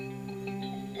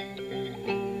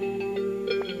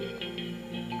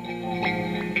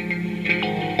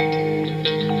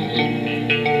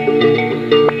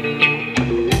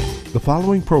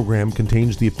following program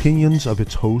contains the opinions of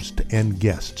its host and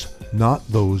guests, not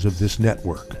those of this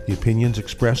network. The opinions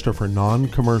expressed are for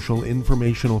non-commercial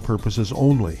informational purposes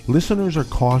only. Listeners are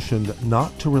cautioned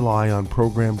not to rely on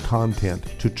program content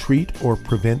to treat or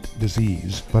prevent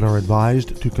disease, but are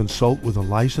advised to consult with a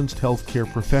licensed healthcare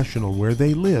professional where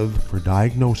they live for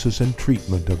diagnosis and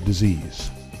treatment of disease.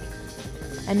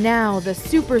 And now, the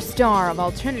superstar of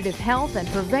alternative health and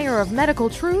purveyor of medical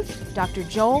truth, Dr.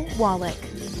 Joel Wallach.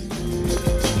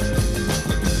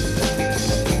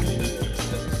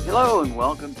 Hello and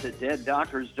welcome to Dead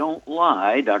Doctors Don't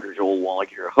Lie. Dr. Joel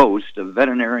Wallach, your host, a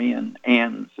veterinarian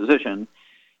and physician.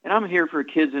 And I'm here for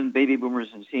kids and baby boomers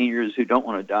and seniors who don't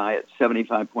want to die at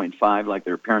 75.5 like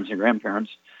their parents and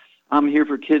grandparents. I'm here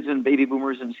for kids and baby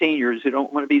boomers and seniors who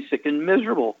don't want to be sick and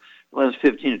miserable the last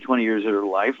 15 to 20 years of their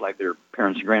life like their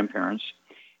parents and grandparents.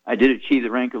 I did achieve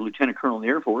the rank of lieutenant colonel in the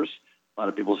Air Force. A lot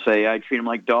of people say I treat them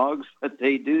like dogs, but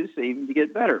they do seem to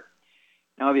get better.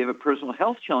 Now, if you have a personal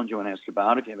health challenge you want to ask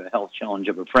about, if you have a health challenge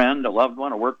of a friend, a loved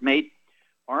one, a workmate,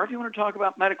 or if you want to talk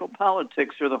about medical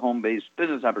politics or the home-based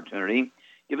business opportunity,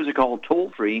 give us a call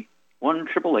toll-free,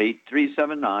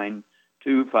 1-888-379-2552.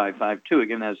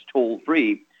 Again, that's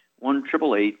toll-free,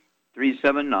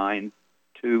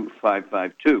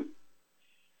 1-888-379-2552.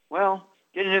 Well,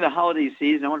 getting into the holiday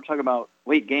season, I want to talk about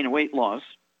weight gain and weight loss.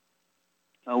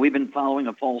 We've been following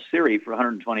a false theory for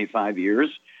 125 years.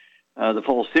 The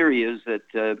false theory is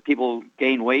that people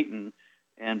gain weight and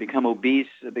become obese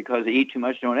because they eat too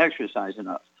much, don't exercise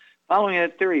enough. Following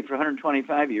that theory for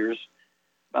 125 years,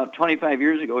 about 25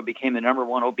 years ago, it became the number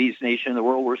one obese nation in the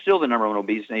world. We're still the number one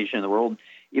obese nation in the world,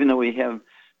 even though we have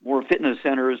more fitness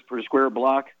centers per square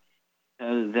block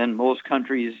than most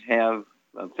countries have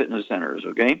fitness centers,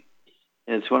 okay?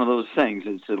 It's one of those things.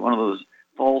 It's one of those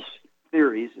false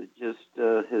theories that just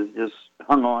has just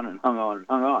hung on and hung on and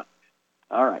hung on.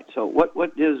 All right, so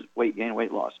what is weight gain,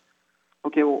 weight loss?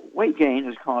 Okay, well, weight gain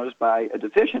is caused by a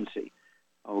deficiency,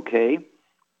 okay,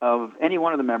 of any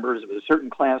one of the members of a certain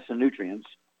class of nutrients,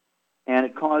 and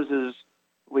it causes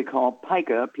what we call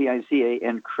pica, P-I-C-A,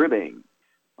 and cribbing,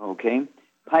 okay?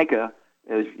 Pica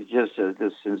is just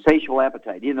this insatiable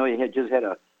appetite. Even though you had just had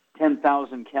a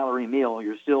 10,000-calorie meal,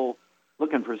 you're still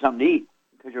looking for something to eat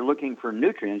because you're looking for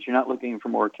nutrients. You're not looking for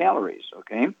more calories,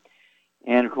 okay?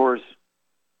 And, of course,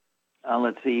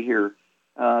 let's see here.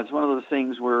 It's one of those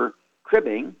things where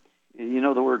cribbing, you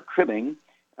know the word cribbing,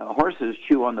 horses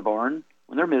chew on the barn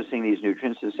when they're missing these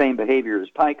nutrients, the same behavior as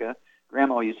pica.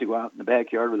 Grandma used to go out in the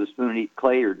backyard with a spoon and eat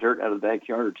clay or dirt out of the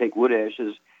backyard or take wood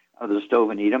ashes out of the stove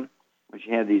and eat them when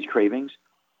she had these cravings.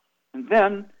 And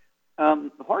then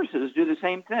horses do the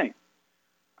same thing,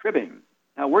 cribbing.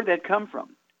 Now, where'd that come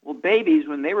from? Well, babies,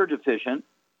 when they were deficient,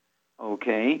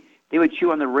 okay, they would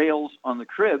chew on the rails on the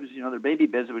cribs, you know, their baby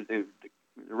beds, the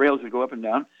rails would go up and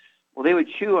down. Well, they would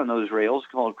chew on those rails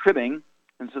called cribbing,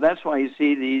 and so that's why you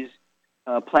see these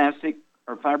plastic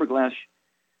or fiberglass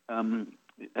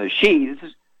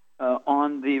sheaths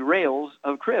on the rails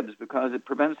of cribs because it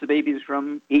prevents the babies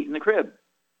from eating the crib.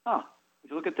 Would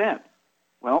you look at that?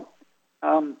 Well,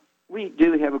 we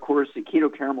do have, of course, the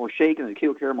keto caramel shake and the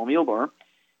keto caramel meal bar.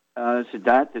 It's a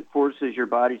diet that forces your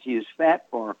body to use fat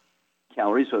for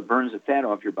calories, so it burns the fat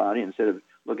off your body instead of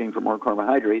looking for more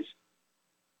carbohydrates.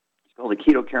 It's called the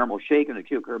keto caramel shake and the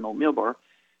keto caramel meal bar.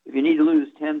 If you need to lose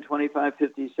 10, 25,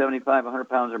 50, 75, 100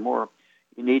 pounds or more,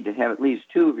 you need to have at least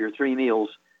 2 of your 3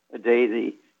 meals a day,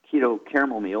 the keto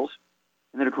caramel meals.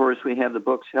 And then, of course, we have the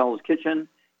books Hell's Kitchen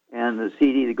and the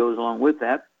CD that goes along with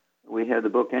that. We have the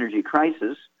book Energy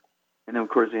Crisis. And then, of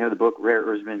course, we have the book Rare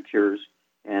Herbs and Cures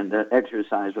and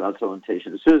Exercise Without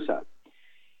Solicitation of Suicide.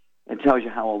 It tells you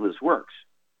how all this works.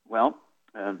 Well,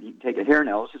 you can take a hair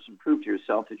analysis and prove to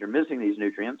yourself that you're missing these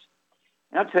nutrients.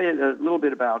 And I'll tell you a little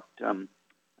bit about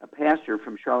a pastor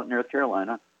from Charlotte, North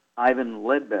Carolina, Ivan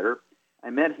Ledbetter. I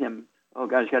met him,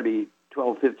 it's got to be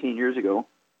 12, 15 years ago.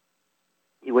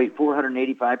 He weighed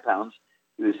 485 pounds.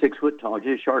 He was 6 foot tall,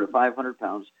 just short of 500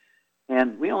 pounds.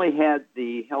 And we only had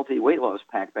the healthy weight loss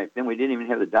pack back then. We didn't even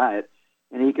have the diet.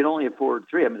 And he could only afford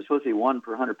 3 of them. It's supposed to be 1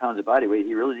 per 100 pounds of body weight.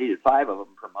 He really needed 5 of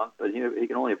them per month, but he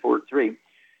can only afford 3.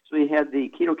 So he had the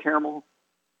keto caramel,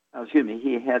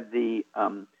 he had the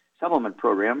supplement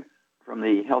program from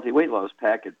the Healthy Weight Loss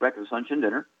Pack at breakfast, lunch, and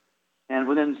dinner. And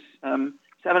within 7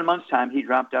 months' time, he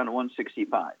dropped down to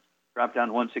 165.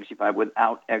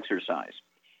 Without exercise.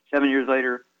 7 years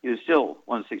later, he was still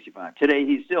 165. Today,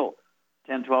 he's still,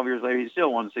 10, 12 years later, he's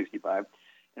still 165.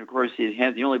 And, of course, he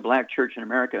has the only black church in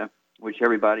America which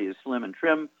everybody is slim and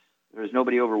trim. There's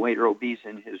nobody overweight or obese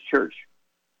in his church.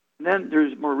 And then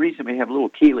there's more recent, we have Little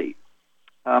Keely.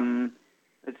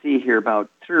 let's see here, about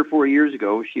 3 or 4 years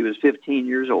ago, she was 15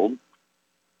 years old,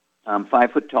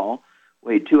 5 foot tall,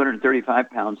 weighed 235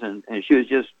 pounds, and she was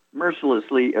just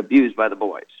mercilessly abused by the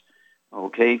boys.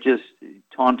 Okay, just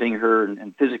taunting her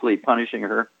and physically punishing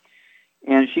her.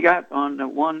 And she got on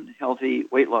one healthy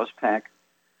weight loss pack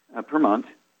per month,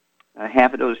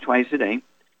 half a dose twice a day.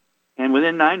 And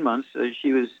within 9 months,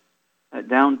 she was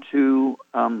down to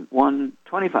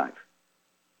 125.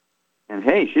 And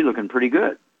hey, she's looking pretty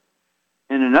good.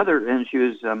 And she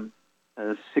was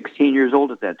 16 years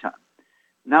old at that time.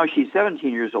 Now she's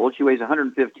 17 years old. She weighs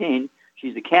 115.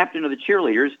 She's the captain of the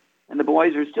cheerleaders, and the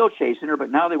boys are still chasing her,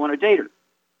 but now they want to date her.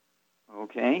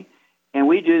 Okay? And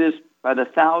we do this by the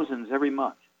thousands every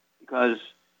month because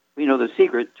we know the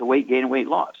secret to weight gain and weight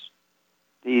loss.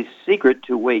 The secret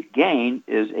to weight gain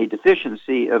is a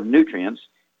deficiency of nutrients,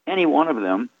 any one of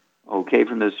them, okay,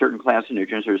 from a certain class of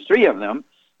nutrients. There's 3 of them.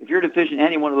 If you're deficient in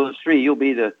any one of those 3, you'll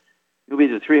be the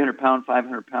 300-pound,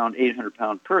 500-pound,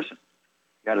 800-pound person.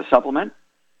 Got to supplement.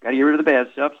 Got to get rid of the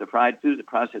bad stuff, the fried foods, the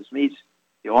processed meats,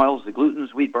 the oils, the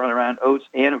glutens, wheat, barley, rye, oats,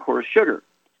 and, of course, sugar.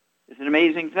 It's an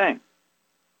amazing thing.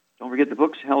 Don't forget the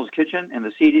books, Hell's Kitchen, and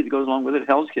the CD that goes along with it,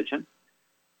 Hell's Kitchen.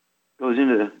 Goes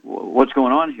into what's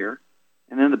going on here.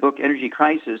 And then the book, Energy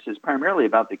Crisis, is primarily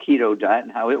about the keto diet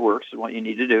and how it works and what you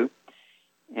need to do,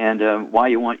 and why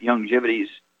you want Youngevity's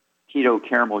Keto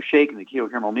Caramel Shake and the Keto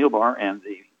Caramel Meal Bar and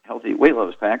the Healthy Weight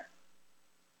Loss Pack.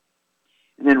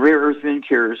 And then Rare Earth Vein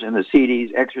Cures and the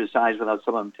CDs, Exercise Without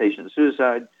Supplementation and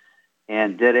Suicide,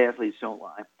 and Dead Athletes Don't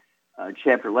Lie.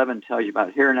 Chapter 11 tells you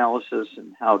about hair analysis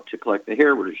and how to collect the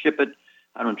hair, where to ship it,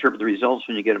 how to interpret the results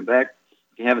when you get them back.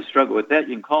 If you have a struggle with that,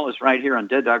 you can call us right here on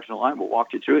Dead Doctors Don't Lie. We'll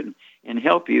walk you through it and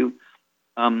help you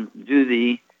do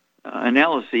the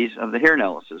analyses of the hair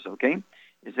analysis, okay?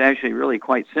 It's actually really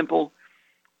quite simple,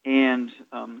 and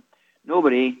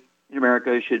nobody in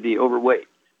America should be overweight.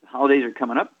 The holidays are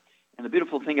coming up. And the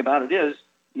beautiful thing about it is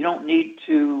you don't need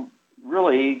to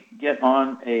really get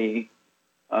on a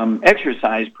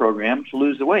exercise program to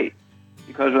lose the weight,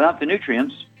 because without the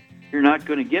nutrients, you're not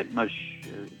going to get much.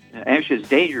 Actually, it's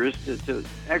dangerous to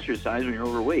exercise when you're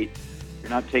overweight. You're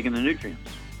not taking the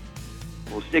nutrients.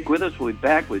 Well, stick with us. We'll be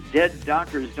back with Dead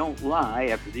Doctors Don't Lie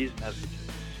after these messages.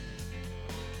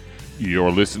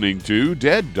 You're listening to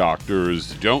Dead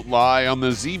Doctors Don't Lie on the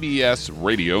ZBS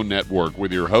Radio Network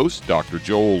with your host, Dr.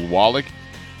 Joel Wallach.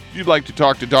 If you'd like to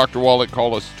talk to Dr. Wallach,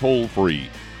 call us toll-free,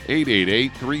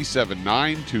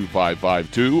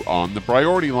 888-379-2552, on the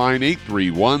priority line,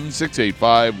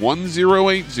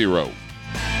 831-685-1080.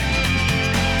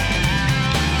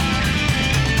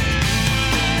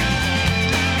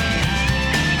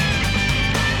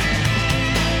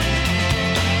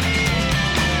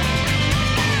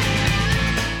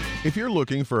 If you're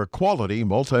looking for a quality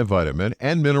multivitamin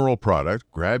and mineral product,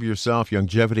 grab yourself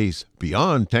Youngevity's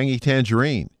Beyond Tangy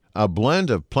Tangerine, a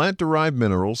blend of plant-derived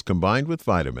minerals combined with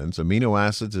vitamins, amino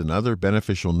acids, and other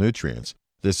beneficial nutrients.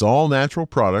 This all-natural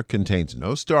product contains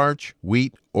no starch,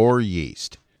 wheat, or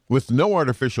yeast, with no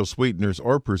artificial sweeteners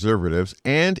or preservatives,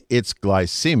 and it's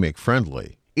glycemic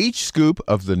friendly. Each scoop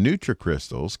of the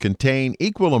NutriCrystals contain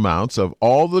equal amounts of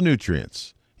all the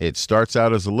nutrients. It starts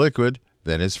out as a liquid,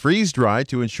 then is freeze-dried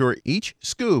to ensure each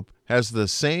scoop has the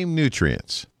same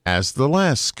nutrients as the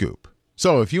last scoop.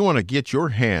 So if you want to get your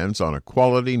hands on a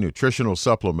quality nutritional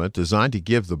supplement designed to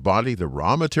give the body the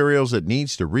raw materials it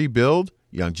needs to rebuild,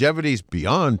 Youngevity's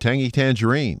Beyond Tangy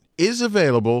Tangerine is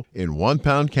available in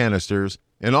 1-pound canisters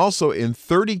and also in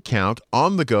 30-count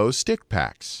on-the-go stick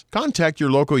packs. Contact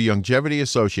your local Youngevity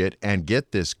associate and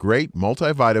get this great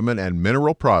multivitamin and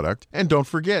mineral product, and don't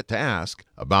forget to ask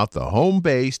about the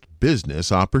home-based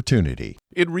business opportunity.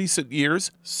 In recent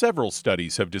years, several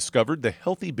studies have discovered the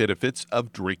healthy benefits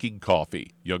of drinking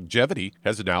coffee. Youngevity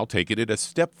has now taken it a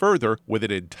step further with an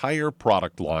entire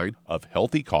product line of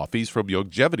healthy coffees from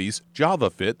Youngevity's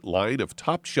JavaFit line of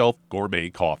top-shelf gourmet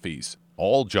coffees.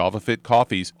 All JavaFit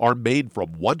coffees are made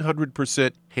from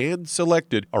 100%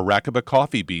 hand-selected Arabica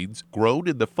coffee beans grown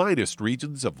in the finest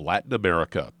regions of Latin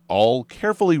America, all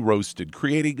carefully roasted,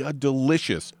 creating a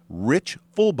delicious, rich,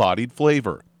 full-bodied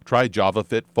flavor. Try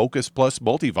JavaFit Focus Plus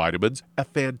multivitamins, a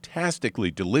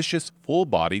fantastically delicious,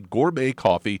 full-bodied gourmet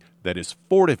coffee that is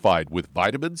fortified with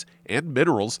vitamins and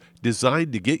minerals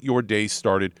designed to get your day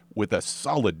started with a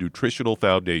solid nutritional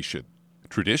foundation.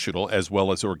 Traditional as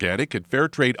well as organic and fair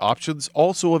trade options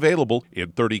also available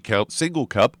in 30-count single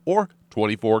cup or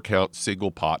 24-count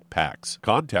single pot packs.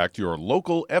 Contact your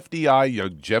local FDI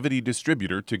Youngevity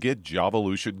distributor to get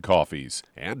Javalution coffees.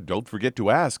 And don't forget to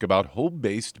ask about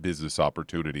home-based business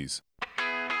opportunities.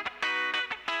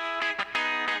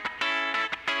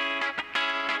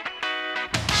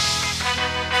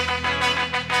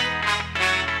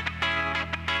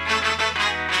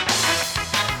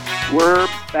 We're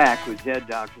back with Dead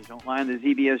Doctors Don't Lie on the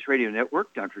ZBS Radio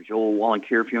Network. Dr. Joel Wallach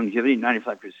here for Youngevity,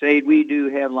 95 Crusade. We do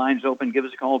have lines open. Give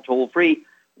us a call toll-free,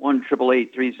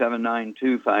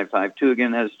 1-888-379-2552.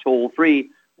 Again, that's toll-free,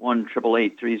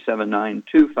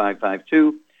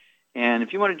 1-888-379-2552. And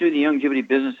if you want to do the Youngevity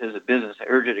business as a business, I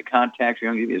urge you to contact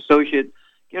your Youngevity associate,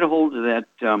 get a hold of that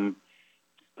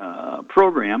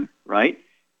program, right,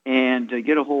 and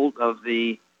get a hold of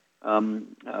the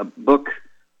book,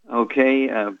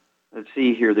 okay, let's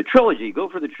see here. The trilogy. Go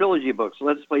for the trilogy books.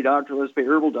 Let's Play Doctor, Let's Play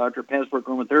Herbal Doctor, Passport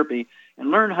Aromatherapy,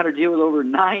 and learn how to deal with over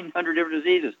 900 different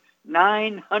diseases.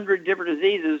 900 different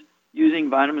diseases using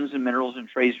vitamins and minerals and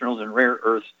trace minerals and rare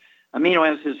earths, amino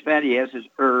acids, fatty acids,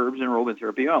 herbs, and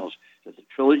aromatherapy oils. So the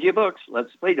trilogy of books.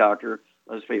 Let's Play Doctor,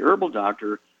 Let's Play Herbal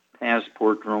Doctor,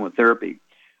 Passport Aromatherapy.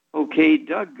 Okay,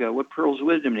 Doug, what pearls of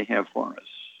wisdom do you have for us?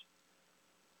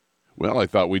 Well, I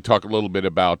thought we'd talk a little bit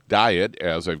about diet,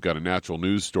 as I've got a natural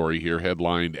news story here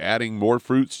headlined, "Adding more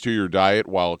fruits to your diet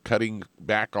while cutting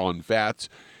back on fats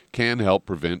can help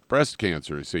prevent breast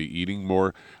cancer." I say eating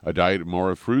a diet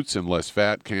more of fruits and less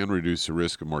fat can reduce the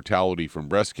risk of mortality from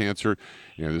breast cancer.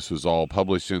 And this was all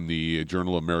published in the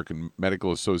Journal of American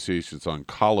Medical Association's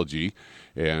Oncology.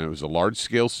 And it was a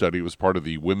large-scale study. It was part of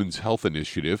the Women's Health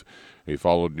Initiative. They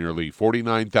followed nearly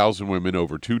 49,000 women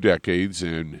over 2 decades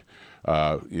in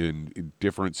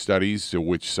different studies,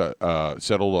 which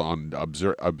settled on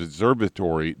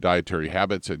observatory dietary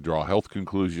habits and draw health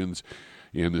conclusions.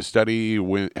 In the study,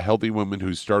 healthy women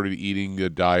who started eating a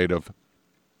diet of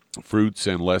fruits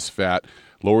and less fat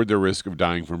lowered their risk of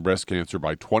dying from breast cancer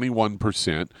by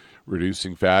 21%.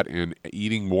 Reducing fat and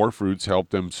eating more fruits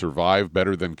helped them survive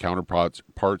better than counterparts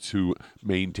who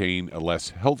maintain a less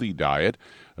healthy diet.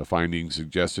 The findings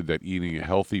suggested that eating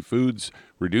healthy foods,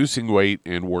 reducing weight,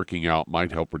 and working out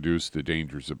might help reduce the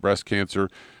dangers of breast cancer.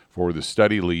 For the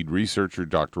study, lead researcher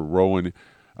Dr. Rowan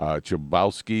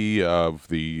Chbosky of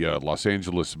the Los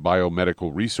Angeles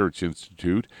Biomedical Research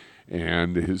Institute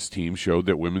and his team showed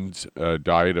that women's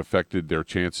diet affected their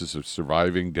chances of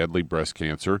surviving deadly breast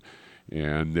cancer.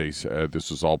 And they said this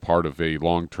was all part of a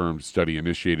long-term study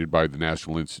initiated by the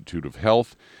National Institute of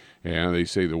Health. And they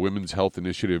say the Women's Health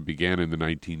Initiative began in the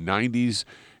 1990s,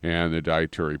 and the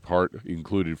dietary part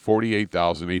included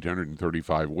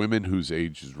 48,835 women whose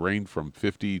ages ranged from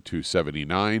 50 to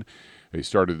 79. They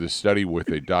started this study with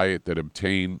a diet that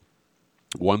obtained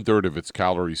 1/3 of its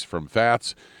calories from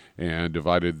fats and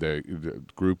divided the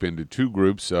group into 2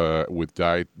 groups with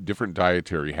different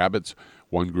dietary habits.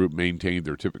 One group maintained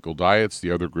their typical diets.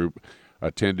 The other group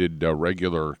attended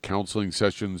regular counseling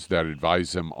sessions that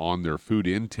advised them on their food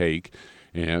intake.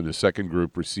 And the second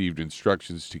group received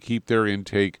instructions to keep their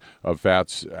intake of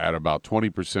fats at about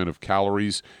 20% of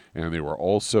calories. And they were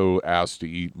also asked to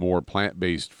eat more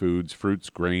plant-based foods, fruits,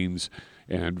 grains,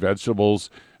 and vegetables.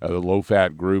 The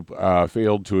low-fat group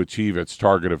failed to achieve its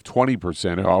target of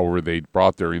 20%. However, they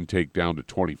brought their intake down to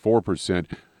 24%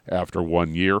 after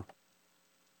 1 year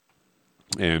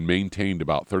and maintained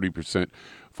about 30%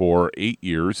 for 8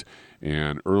 years.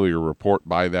 An earlier report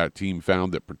by that team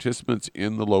found that participants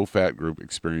in the low-fat group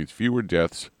experienced fewer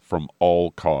deaths from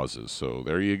all causes. So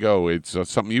there you go. It's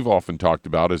something you've often talked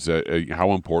about is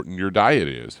how important your diet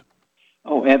is.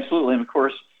 Oh, absolutely. And, of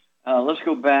course, let's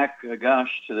go back, to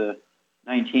the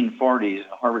 1940s.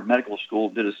 Harvard Medical School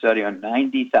did a study on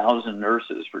 90,000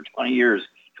 nurses for 20 years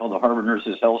called the Harvard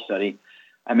Nurses Health Study.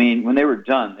 I mean, when they were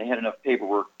done, they had enough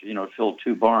paperwork to, fill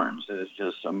 2 barns. It's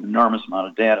just an enormous amount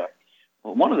of data.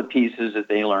 Well, one of the pieces that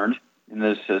they learned in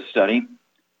this study,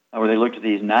 where they looked at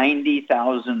these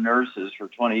 90,000 nurses for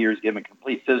 20 years, given a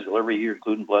complete physical every year,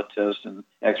 including blood tests and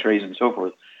x-rays and so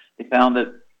forth, they found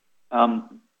that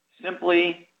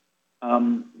simply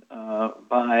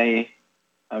by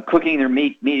cooking their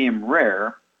meat medium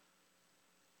rare,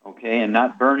 okay, and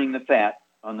not burning the fat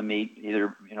on the meat,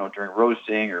 either during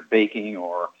roasting or baking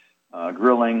or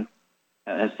grilling,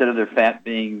 instead of the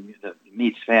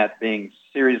meat's fat being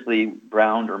seriously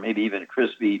browned or maybe even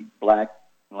crispy black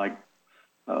like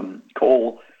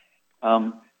coal,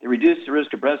 they reduced the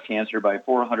risk of breast cancer by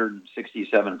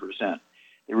 467%.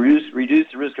 They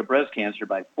reduced the risk of breast cancer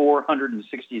by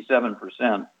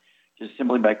 467%, just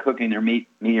simply by cooking their meat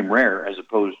medium rare as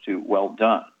opposed to well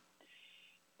done.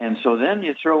 And so then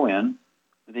you throw in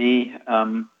the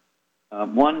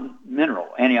one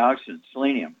mineral, antioxidant,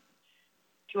 selenium.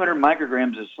 200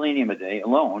 micrograms of selenium a day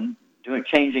alone,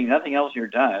 changing nothing else in your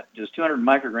diet, just 200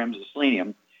 micrograms of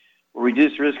selenium will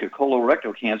reduce the risk of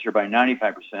colorectal cancer by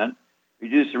 95%,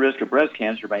 reduce the risk of breast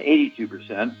cancer by 82%,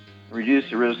 and reduce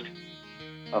the risk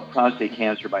of prostate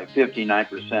cancer by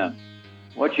 59%.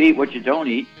 What you eat, what you don't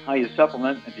eat, how you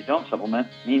supplement, if you don't supplement,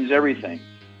 means everything.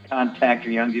 contact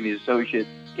your Youngevity associate.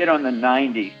 Get on the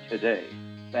 90 today.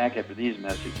 Back after these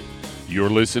messages. You're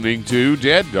listening to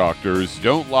Dead Doctors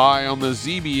Don't Lie on the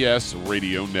ZBS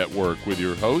Radio Network with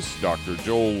your host, Dr.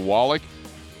 Joel Wallach.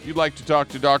 If you'd like to talk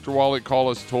to Dr. Wallach, call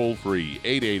us toll-free,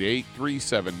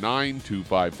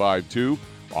 888-379-2552.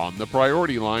 On the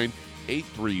priority line,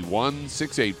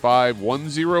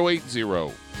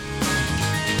 831-685-1080.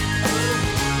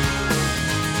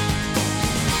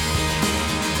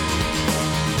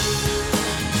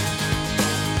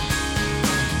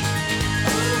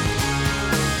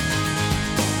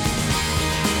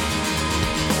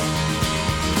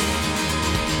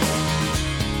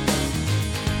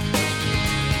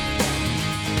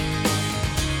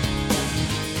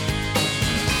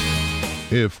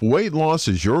 If weight loss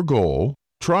is your goal,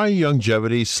 try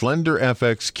Youngevity Slender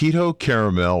FX Keto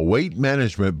Caramel Weight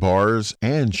Management Bars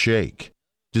and Shake.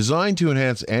 Designed to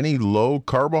enhance any low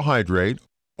carbohydrate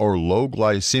or low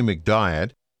glycemic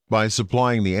diet by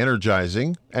supplying the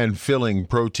energizing and filling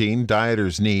protein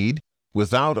dieters need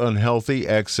without unhealthy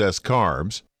excess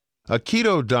carbs, a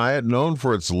keto diet known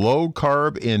for its low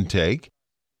carb intake,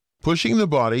 pushing the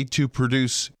body to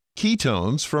produce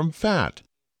ketones from fat.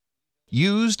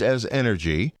 Used as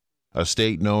energy, a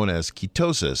state known as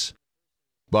ketosis,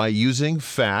 by using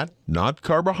fat, not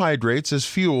carbohydrates, as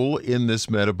fuel in this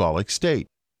metabolic state.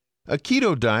 A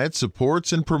keto diet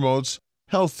supports and promotes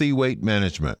healthy weight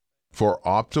management. For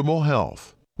optimal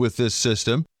health, with this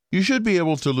system, you should be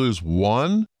able to lose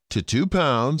 1 to 2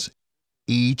 pounds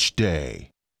each day.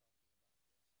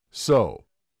 So,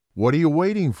 what are you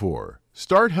waiting for?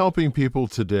 Start helping people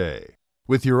today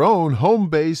with your own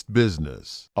home-based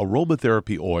business.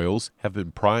 Aromatherapy oils have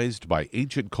been prized by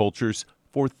ancient cultures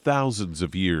for thousands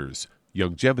of years.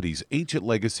 Youngevity's ancient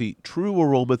legacy, true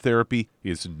aromatherapy,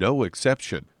 is no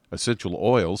exception. Essential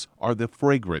oils are the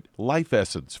fragrant life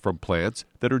essence from plants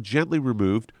that are gently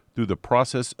removed through the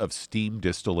process of steam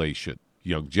distillation.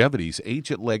 Youngevity's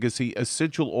ancient legacy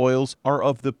essential oils are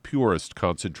of the purest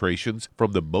concentrations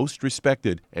from the most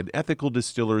respected and ethical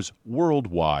distillers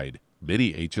worldwide.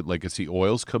 Many ancient legacy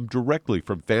oils come directly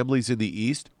from families in the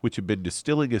East which have been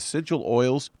distilling essential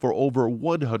oils for over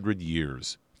 100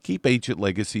 years. Keep Ancient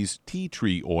Legacy's tea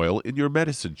tree oil in your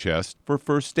medicine chest for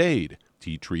first aid.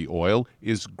 Tea tree oil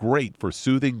is great for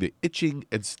soothing the itching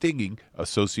and stinging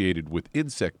associated with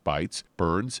insect bites,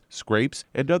 burns, scrapes,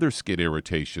 and other skin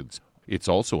irritations. It's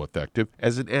also effective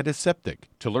as an antiseptic.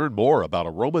 To learn more about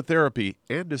aromatherapy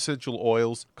and essential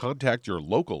oils, contact your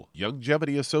local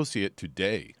Youngevity associate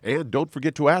today. And don't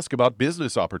forget to ask about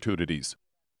business opportunities.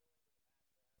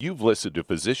 You've listened to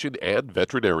physician and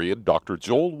veterinarian Dr.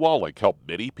 Joel Wallach help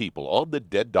many people on the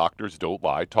Dead Doctors Don't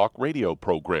Lie talk radio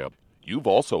program. You've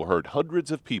also heard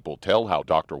hundreds of people tell how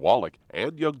Dr. Wallach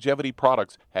and Youngevity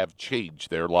products have changed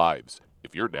their lives.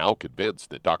 If you're now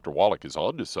convinced that Dr. Wallach is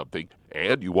onto something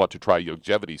and you want to try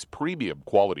Youngevity's premium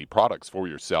quality products for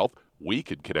yourself, we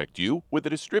can connect you with a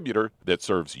distributor that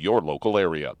serves your local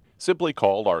area. Simply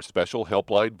call our special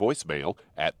helpline voicemail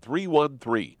at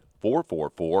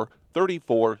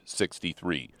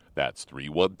 313-444-3463. That's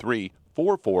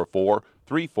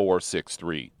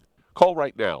 313-444-3463. Call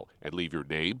right now and leave your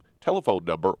name, telephone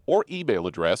number, or email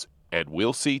address, and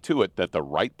we'll see to it that the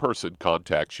right person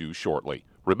contacts you shortly.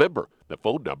 Remember, the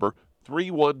phone number,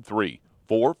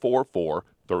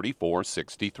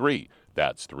 313-444-3463.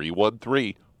 That's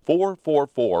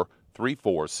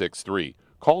 313-444-3463.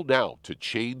 Call now to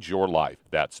change your life.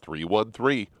 That's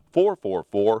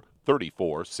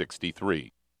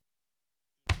 313-444-3463.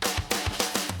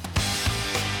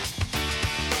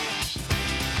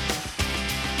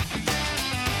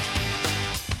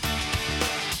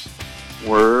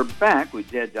 We're back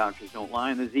with Dead Doctors Don't Lie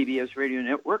on the ZBS Radio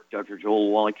Network. Dr. Joel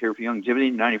Wallach here for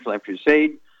Youngevity, 90 for Life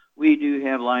Crusade. We do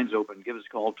have lines open. Give us a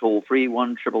call toll-free,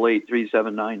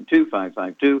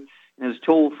 1-888-379-2552. And it's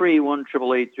toll-free,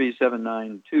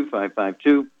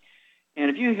 1-888-379-2552. And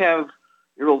if you have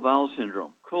irritable bowel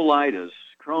syndrome, colitis,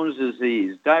 Crohn's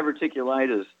disease,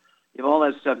 diverticulitis, you have all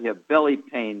that stuff. You have belly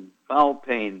pain, bowel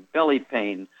pain, belly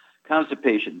pain,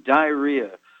 constipation,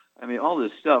 diarrhea. I mean, all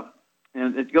this stuff.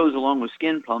 And it goes along with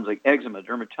skin problems like eczema,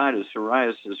 dermatitis,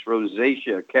 psoriasis,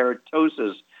 rosacea,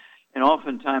 keratosis, and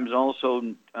oftentimes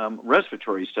also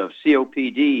respiratory stuff,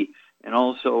 COPD, and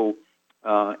also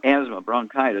asthma,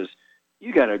 bronchitis.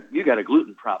 You got a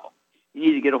gluten problem. You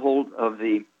need to get a hold of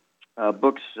the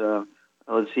books.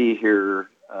 Let's see here,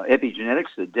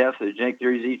 Epigenetics: The Death of the Genetic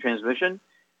Theory of Disease Transmission.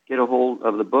 Get a hold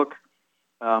of the book.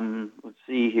 Let's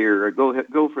see here.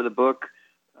 Go for the book.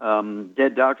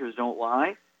 Dead Doctors Don't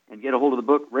Lie. And get a hold of the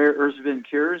book, Rare Earths Forbidden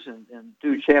Cures, and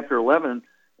do Chapter 11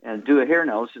 and do a hair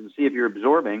analysis and see if you're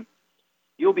absorbing.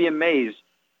 you'll be amazed.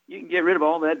 You can get rid of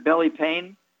all that belly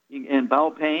pain and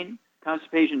bowel pain,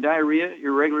 constipation, diarrhea,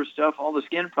 your regular stuff, all the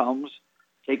skin problems.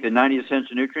 Take the 90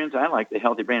 Essential Nutrients. I like the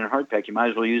Healthy Brain and Heart Pack. You might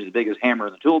as well use the biggest hammer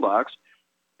in the toolbox.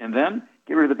 And then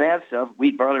get rid of the bad stuff,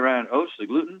 wheat, barley, rye, and oats, the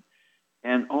gluten.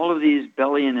 And all of these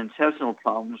belly and intestinal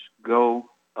problems go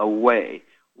away.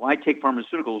 Why take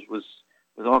pharmaceuticals with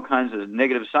all kinds of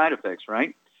negative side effects,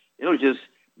 right? It'll just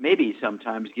maybe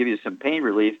sometimes give you some pain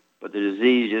relief, but the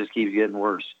disease just keeps getting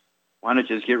worse. Why not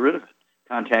just get rid of it?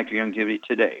 Contact your Youngevity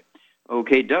today.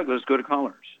 Okay, Doug, let's go to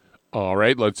callers. All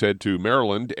right, let's head to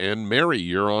Maryland. And Mary,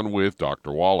 you're on with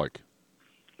Dr. Wallach.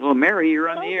 Well, Mary, you're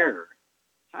on the air.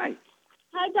 Hi.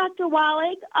 Hi, Dr.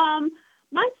 Wallach.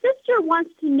 My sister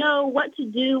wants to know what to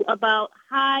do about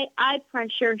high eye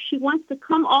pressure. She wants to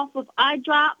come off of eye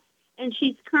drops, and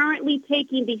she's currently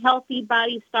taking the Healthy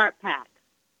Body Start Pack.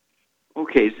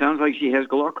 Okay, sounds like she has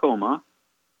glaucoma.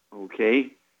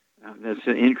 Okay, that's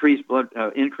an increased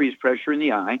pressure in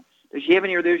the eye. Does she have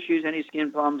any other issues, any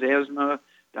skin problems, asthma,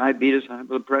 diabetes, high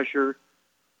blood pressure?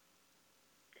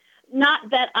 Not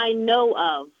that I know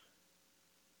of.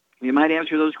 You might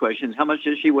answer those questions. How much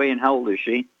does she weigh and how old is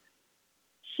she?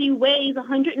 She weighs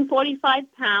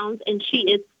 145 pounds, and she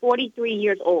is 43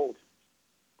 years old.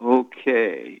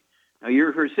 Okay. Now,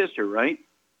 you're her sister, right?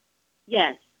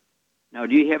 Yes. Now,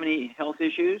 do you have any health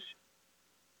issues?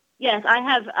 Yes, I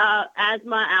have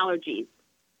asthma allergies.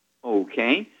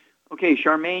 Okay. Okay,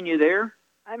 Charmaine, you there?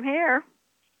 I'm here.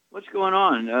 What's going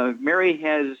on? Mary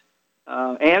has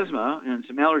asthma and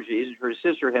some allergies. Her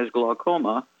sister has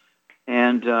glaucoma,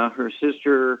 and her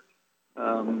sister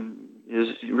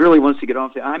really wants to get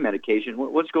off the eye medication.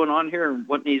 What's going on here, and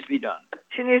what needs to be done?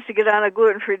 She needs to get on a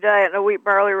gluten-free diet and a wheat,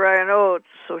 barley, rye, and oats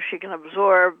so she can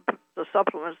absorb the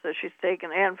supplements that she's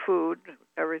taken and food,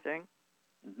 everything.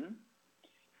 Mm-hmm.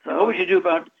 So what would you do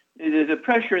about the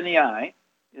pressure in the eye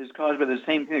is caused by the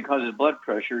same thing that causes blood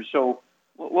pressure. So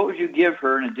what would you give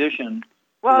her in addition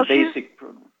to the basic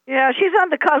program? Yeah, she's on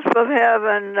the cusp of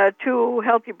having 2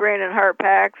 Healthy Brain and Heart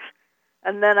Packs,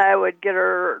 and then I would get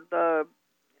her the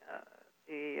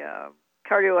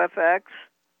Cardio FX,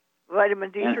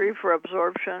 vitamin D3 for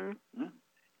absorption,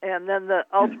 and then the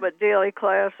Ultimate Daily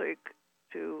Classic,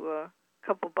 a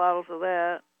couple bottles of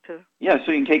that. Yeah,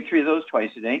 so you can take 3 of those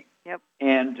twice a day. Yep.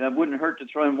 And wouldn't hurt to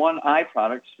throw in one eye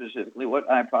product specifically.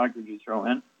 What eye product would you throw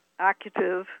in?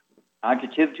 Occutive.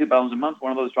 2 bottles a month,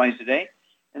 one of those twice a day.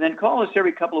 And then call us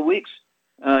every couple of weeks,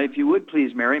 if you would,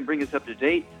 please, Mary, and bring us up to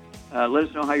date. Let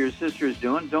us know how your sister is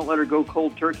doing. Don't let her go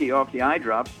cold turkey off the eye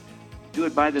drops. Do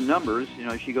it by the numbers. You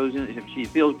know, she goes in, if she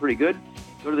feels pretty good,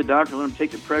 go to the doctor, let him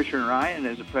take the pressure in her eye, and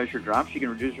as the pressure drops, she can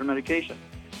reduce her medication.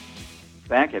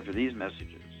 Back after these messages.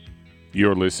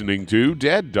 You're listening to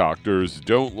Dead Doctors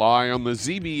Don't Lie on the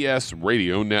ZBS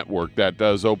Radio Network. That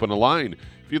does open a line.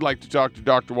 If you'd like to talk to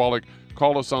Dr. Wallach,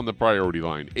 call us on the priority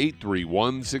line,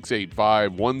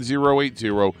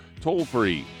 831-685-1080, toll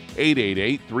free,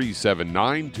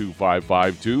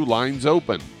 888-379-2552, lines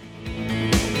open.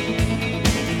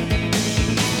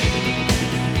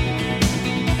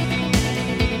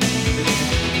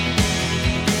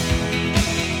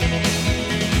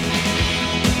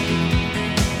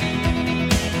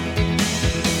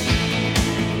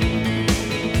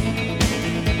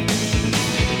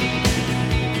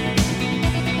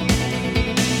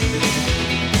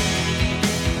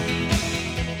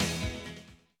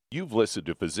 You've listened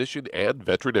to physician and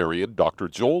veterinarian Dr.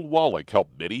 Joel Wallach help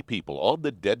many people on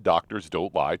the Dead Doctors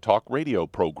Don't Lie talk radio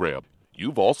program.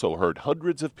 You've also heard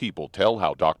hundreds of people tell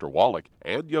how Dr. Wallach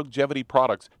and Youngevity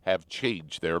products have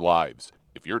changed their lives.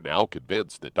 If you're now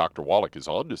convinced that Dr. Wallach is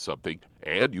onto something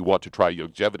and you want to try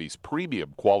Youngevity's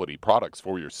premium quality products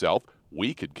for yourself,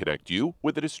 we can connect you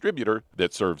with a distributor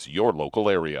that serves your local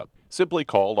area. Simply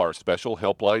call our special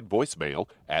helpline voicemail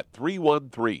at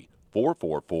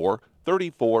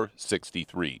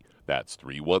 313-444-3463. That's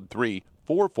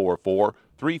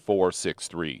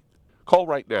 313-444-3463. Call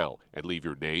right now and leave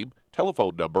your name,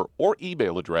 telephone number, or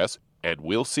email address, and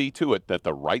we'll see to it that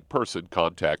the right person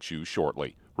contacts you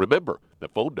shortly. Remember, the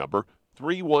phone number,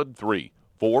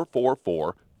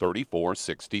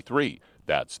 313-444-3463.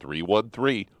 That's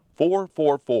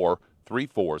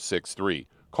 313-444-3463.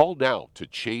 Call now to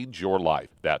change your life.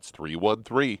 That's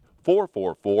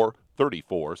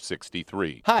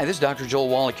 313-444-3463. Hi, this is Dr. Joel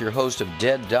Wallach, your host of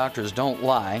Dead Doctors Don't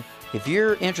Lie. If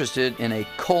you're interested in a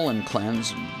colon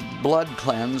cleanse, blood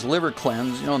cleanse, liver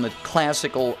cleanse, in the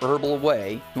classical herbal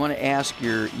way, you want to ask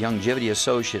your Youngevity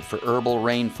associate for Herbal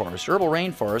Rainforest. Herbal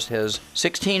Rainforest has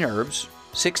 16 herbs,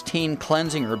 16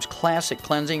 cleansing herbs, classic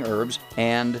cleansing herbs,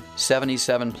 and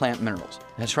 77 plant minerals.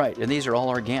 That's right, and these are all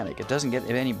organic. It doesn't get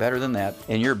any better than that.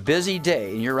 In your busy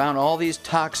day, and you're around all these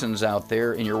toxins out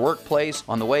there in your workplace,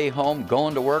 on the way home,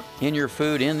 going to work, in your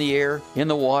food, in the air, in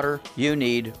the water, you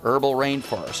need Herbal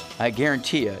Rainforest. I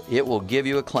guarantee you, it will give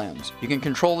you a cleanse. You can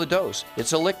control the dose.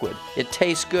 It's a liquid. It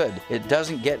tastes good. It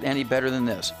doesn't get any better than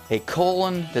this. A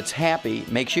colon that's happy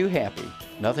makes you happy.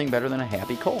 Nothing better than a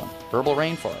happy colon. Herbal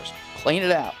Rainforest. Clean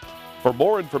it out. For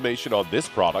more information on this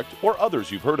product or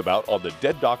others you've heard about on the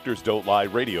Dead Doctors Don't Lie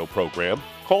radio program,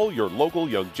 call your local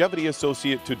Youngevity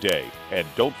associate today. And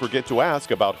don't forget to ask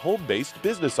about home-based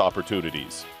business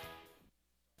opportunities.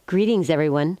 Greetings,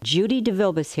 everyone. Judy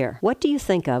DeVilbus here. What do you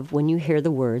think of when you hear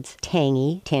the words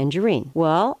tangy tangerine?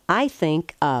 Well, I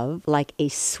think of like a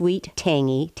sweet,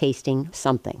 tangy tasting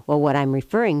something. Well, what I'm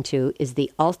referring to is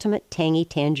the Ultimate Tangy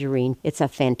Tangerine. It's a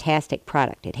fantastic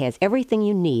product. It has everything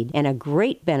you need, and a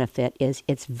great benefit is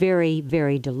it's very,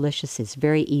 very delicious. It's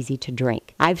very easy to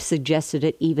drink. I've suggested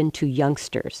it even to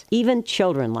youngsters. Even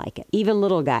children like it. Even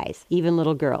little guys. Even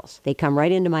little girls. They come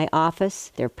right into my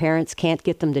office. Their parents can't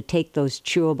get them to take those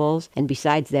chewable, and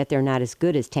besides that, they're not as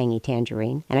good as Tangy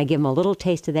Tangerine. And I give them a little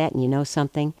taste of that, and you know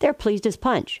something? They're pleased as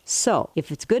punch. So,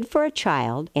 if it's good for a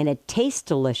child and it tastes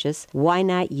delicious, why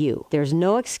not you? There's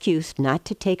no excuse not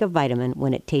to take a vitamin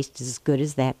when it tastes as good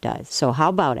as that does. So how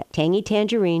about it? Tangy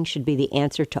Tangerine should be the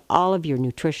answer to all of your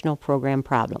nutritional program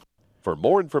problems. For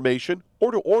more information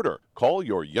or to order, call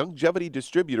your Youngevity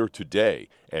distributor today.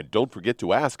 And don't forget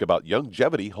to ask about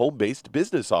Youngevity home-based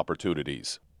business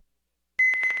opportunities.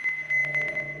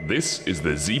 This is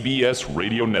the ZBS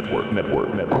Radio Network.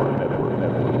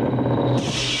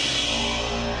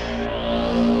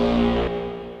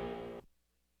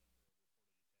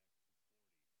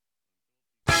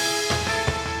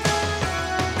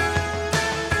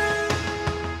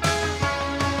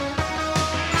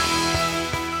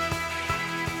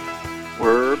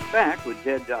 We're back with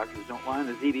Dead Doctors Don't Lie on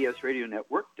the ZBS Radio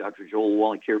Network. Dr. Joel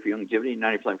Wallach here for Youngevity,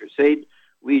 95 Crusade.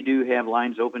 We do have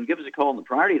lines open. Give us a call on the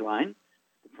priority line.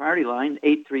 Priority line,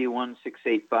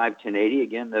 831-685-1080.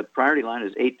 Again, the priority line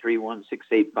is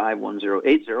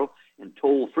 831-685-1080. And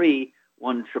toll-free,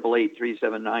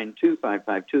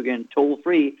 1-888-379-2552. Again,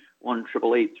 toll-free,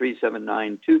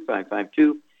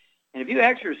 1-888-379-2552. And if you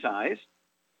exercise,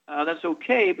 that's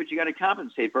okay, but you got to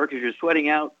compensate for it because you're sweating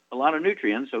out a lot of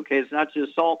nutrients, okay? It's not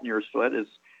just salt in your sweat. It's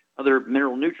other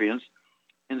mineral nutrients.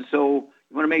 And so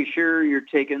you want to make sure you're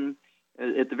taking...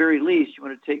 At the very least, you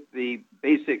want to take the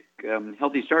basic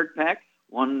Healthy Start Pack,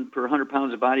 1 per 100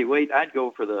 pounds of body weight. I'd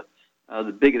go for the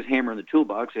biggest hammer in the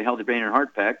toolbox, a Healthy Brain and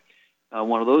Heart Pack,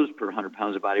 one of those per 100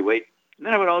 pounds of body weight. And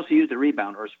then I would also use the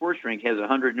Rebound, or a sports drink, has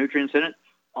 100 nutrients in it.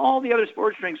 All the other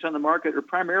sports drinks on the market are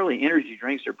primarily energy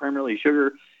drinks. They're primarily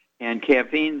sugar and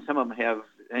caffeine. Some of them have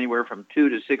anywhere from 2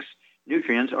 to 6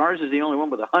 nutrients. Ours is the only one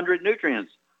with 100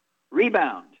 nutrients.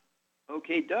 Rebound.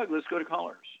 Okay, Doug, let's go to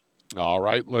callers. All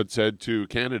right, let's head to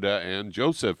Canada. And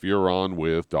Joseph, you're on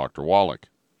with Dr. Wallach.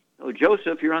 Oh,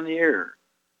 Joseph, you're on the air.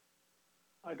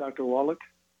 Hi, Dr. Wallach.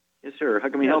 Yes, sir. How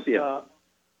can we help you? I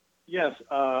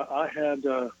had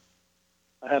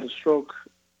a stroke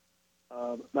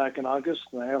back in August,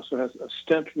 and I also had a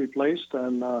stent replaced,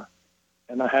 and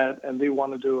they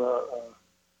want to do a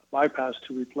bypass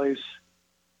to replace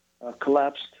a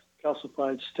collapsed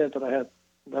calcified stent that I had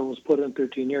that was put in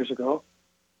 13 years ago.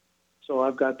 So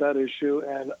I've got that issue,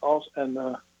 and I've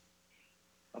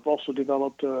also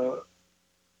developed do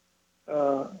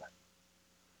you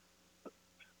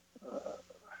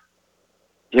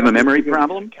have a memory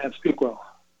problem? Can't speak well.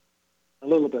 A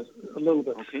little bit.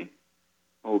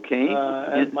 Okay.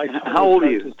 And my tongue how old are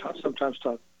you? Sometimes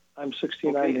talk. I'm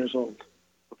 69 years old.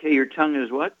 Okay, your tongue is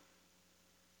what?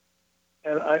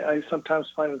 And I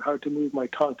sometimes find it hard to move my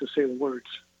tongue to say the words.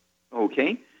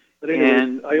 Okay. But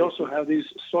anyway, I also have these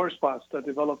sore spots that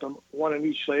developed on one in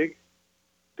each leg,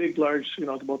 big, large,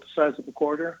 about the size of a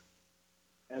quarter,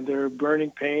 and they're burning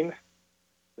pain.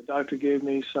 The doctor gave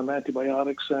me some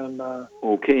antibiotics and.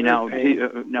 Okay, now on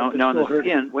the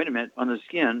skin. Wait a minute. On the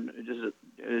skin,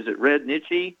 is it red and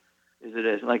itchy? Is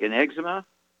it like an eczema?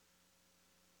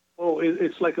 Oh,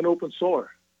 it's like an open sore.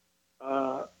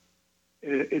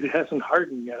 It hasn't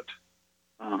hardened yet.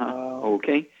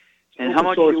 Okay. And how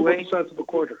much do you weigh? Both sides of a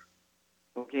quarter.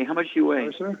 Okay, how much do you weigh?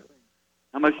 Sorry, sir?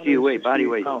 How much do you weigh, body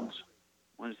weight? Pounds.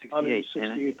 168.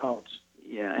 168 pounds.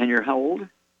 Yeah, and you're how old?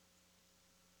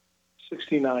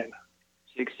 69.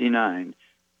 69.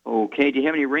 Okay, do you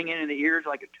have any ringing in the ears,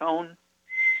 like a tone?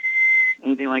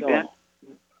 Anything like that?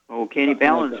 Okay, any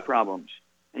balance problems?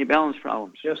 Any balance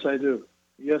problems? Yes, I do.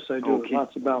 Okay.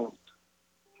 Lots of balance.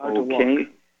 Hard to walk.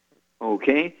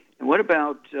 Okay. And what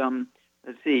about,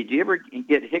 let's see, do you ever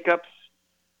get hiccups?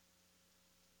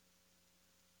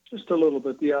 Just a little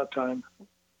bit, the odd time.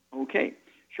 Okay.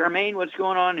 Charmaine, what's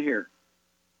going on here?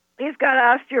 He's got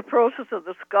osteoporosis of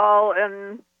the skull,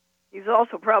 and he's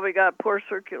also probably got poor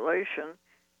circulation.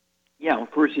 Yeah,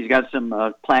 of course, he's got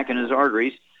some plaque in his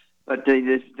arteries. But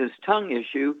this tongue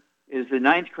issue is the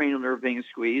ninth cranial nerve being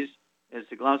squeezed. It's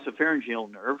the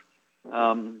glossopharyngeal nerve.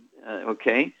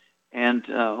 Okay. And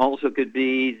also could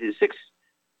be the sixth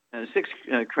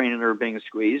cranial nerve being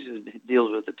squeezed. It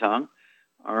deals with the tongue.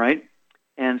 All right.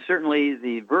 And certainly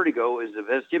the vertigo is the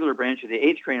vestibular branch of the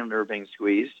eighth cranial nerve being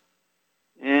squeezed.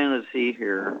 And let's see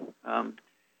here.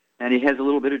 And he has a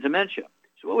little bit of dementia.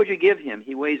 So what would you give him?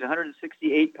 He weighs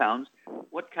 168 pounds.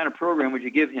 What kind of program would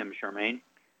you give him, Charmaine?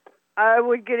 I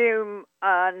would get him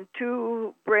on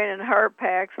 2 brain and heart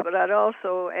packs, but I'd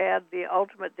also add the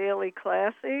Ultimate Daily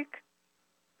Classic,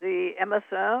 the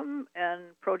MSM, and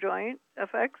ProJoint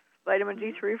FX, vitamin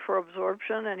D3 for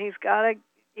absorption. And he's got to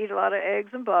eat a lot of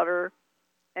eggs and butter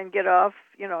and get off,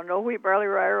 no wheat, barley,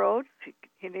 rye, or oats.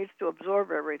 He needs to absorb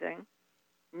everything.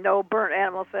 No burnt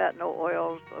animal fat, no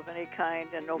oils of any kind,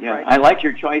 and no fried I like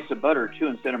your choice of butter, too,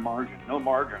 instead of margarine. No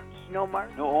margarines. No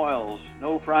margarine. No oils.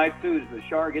 No fried foods. The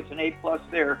Char gets an A+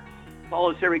 there.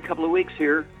 Follow us every couple of weeks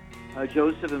here,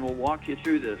 Joseph, and we'll walk you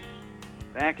through this.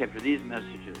 Back after these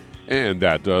messages. And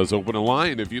that does open a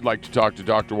line. If you'd like to talk to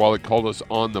Dr. Wallach, call us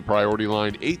on the priority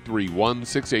line,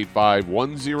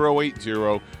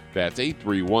 831-685-1080. That's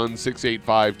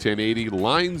 831-685-1080.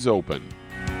 Lines open.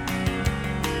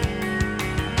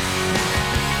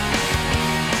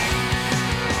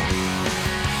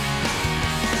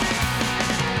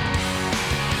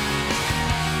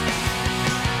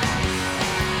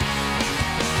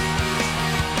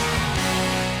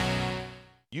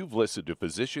 You've listened to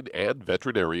physician and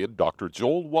veterinarian Dr.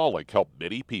 Joel Wallach help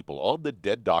many people on the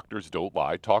Dead Doctors Don't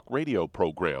Lie talk radio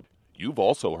program. You've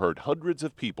also heard hundreds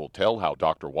of people tell how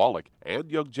Dr. Wallach and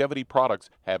Youngevity products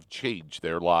have changed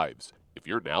their lives. If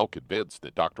you're now convinced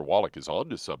that Dr. Wallach is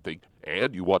onto something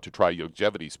and you want to try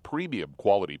Youngevity's premium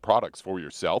quality products for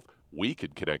yourself, we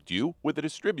can connect you with a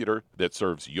distributor that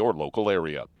serves your local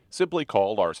area. Simply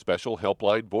call our special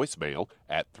helpline voicemail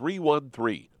at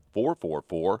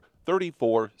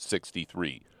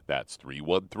 313-444-3463. That's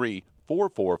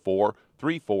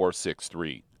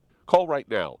 313-444-3463. Call right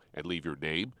now and leave your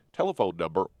name, telephone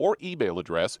number, or email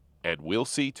address, and we'll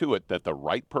see to it that the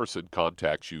right person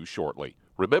contacts you shortly.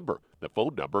 Remember, the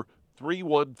phone number,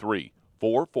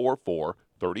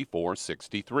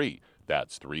 313-444-3463.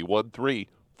 That's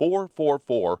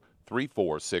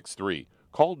 313-444-3463.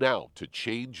 Call now to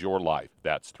change your life.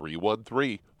 That's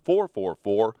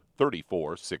 313-444-3463.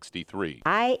 3463.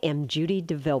 I am Judy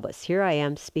DeVilbus. Here I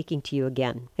am speaking to you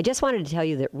again. I just wanted to tell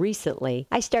you that recently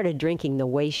I started drinking the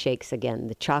Whey Shakes again,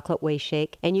 the chocolate Whey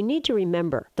Shake. And you need to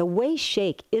remember, the Whey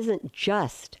Shake isn't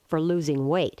just for losing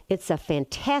weight. It's a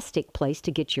fantastic place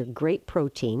to get your great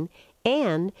protein.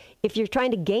 And if you're trying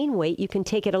to gain weight, you can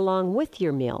take it along with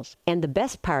your meals. And the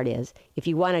best part is, if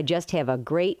you want to just have a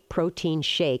great protein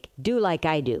shake, do like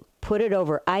I do. Put it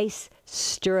over ice,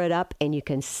 stir it up, and you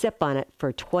can sip on it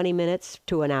for 20 minutes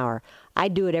to an hour. I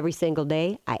do it every single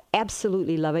day. I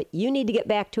absolutely love it. You need to get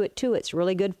back to it too. It's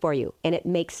really good for you. And it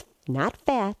makes not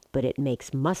fat, but it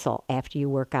makes muscle after you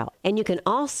work out. And you can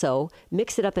also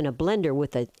mix it up in a blender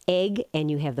with an egg,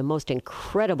 and you have the most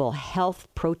incredible health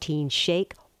protein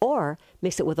shake. Or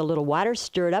mix it with a little water,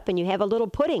 stir it up, and you have a little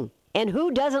pudding. And who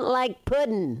doesn't like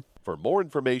pudding? For more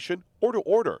information or to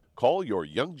order, call your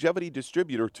Youngevity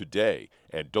distributor today.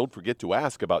 And don't forget to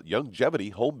ask about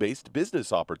Youngevity home-based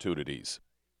business opportunities.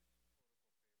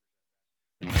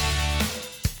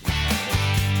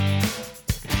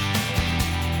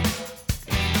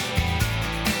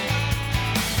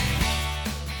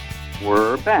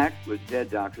 We're back with Dead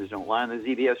Doctors Don't Lie on the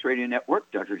ZBS Radio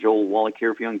Network. Dr. Joel Wallach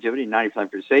here for Youngevity, 95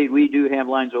 Crusade. We do have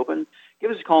lines open. Give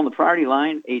us a call on the priority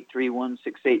line,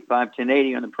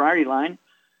 831-685-1080 on the priority line.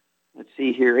 Let's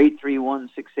see here,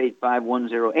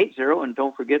 831-685-1080. And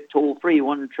don't forget, toll-free,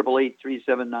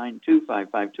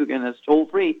 1-888-379-2552. Again, that's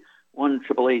toll-free,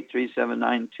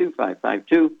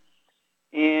 1-888-379-2552.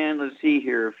 And let's see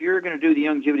here, if you're going to do the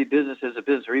Youngevity business as a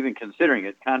business or even considering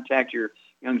it, contact your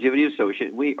Youngevity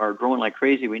associate. We are growing like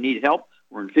crazy. We need help.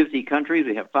 We're in 50 countries.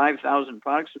 We have 5,000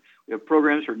 products. We have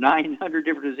programs for 900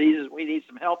 different diseases. We need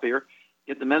some help here.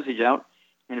 Get the message out.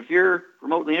 And if you're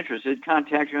remotely interested,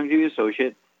 contact your Youngevity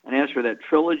associate and ask for that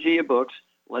trilogy of books,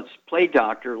 Let's Play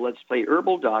Doctor, Let's Play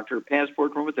Herbal Doctor,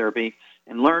 Passport Aromatherapy,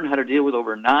 and learn how to deal with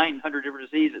over 900 different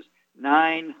diseases.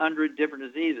 900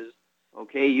 different diseases.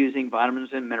 okay, using vitamins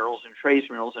and minerals and trace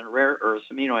minerals and rare earths,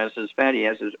 amino acids, fatty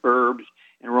acids, herbs,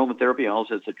 and aromatherapy oils.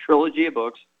 It's a trilogy of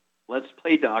books. Let's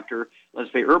Play Doctor, Let's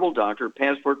Play Herbal Doctor,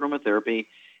 Passport Aromatherapy,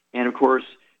 and, of course,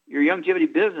 your longevity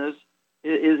business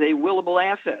is a willable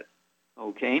asset,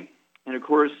 okay? And, of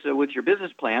course, with your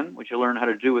business plan, which you'll learn how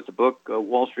to do with the book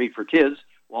Wall Street for Kids,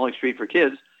 Wall Street for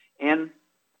Kids, and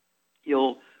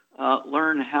you'll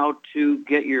learn how to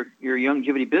get your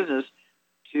longevity business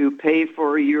to pay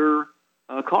for your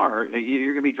car.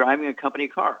 You're going to be driving a company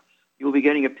car. You'll be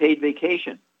getting a paid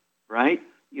vacation, right?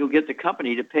 You'll get the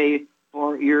company to pay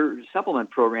for your supplement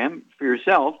program for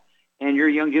yourself, and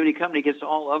your longevity company gets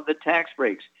all of the tax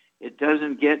breaks. It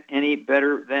doesn't get any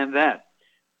better than that.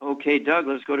 Okay, Doug,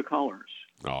 let's go to callers.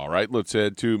 All right, let's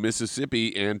head to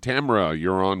Mississippi. And Tamara,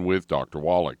 you're on with Dr.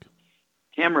 Wallach.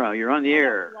 Tamara, you're on the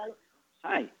air.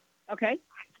 Hi. Okay.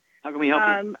 How can we help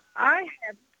you? I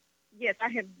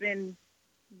have been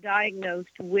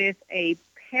diagnosed with a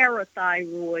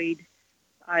parathyroid.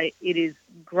 It is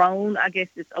grown. I guess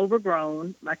it's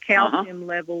overgrown. My calcium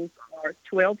levels are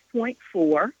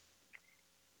 12.4.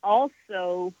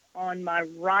 Also, on my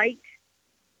right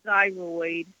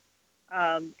thyroid,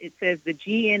 it says the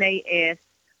GNAS,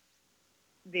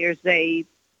 there's a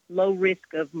low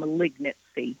risk of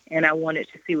malignancy, and I wanted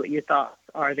to see what your thoughts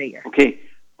are there. Okay.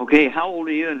 How old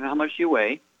are you and how much do you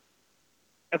weigh?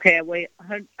 Okay,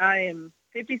 I am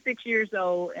 56 years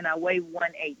old, and I weigh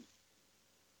 180.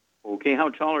 Okay, how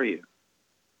tall are you?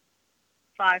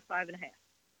 5'5.5".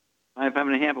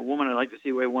 5'5.5". A woman I'd like to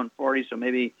see weigh 140, so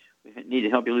maybe we need to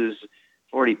help you lose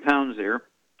 40 pounds there.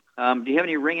 Do you have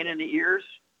any ringing in the ears?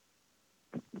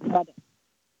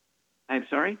 I'm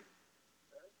sorry?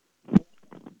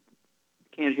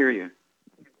 Can't hear you.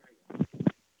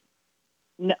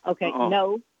 No. Okay.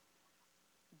 No.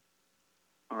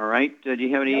 All right. Do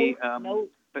you have any? No.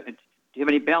 Do you have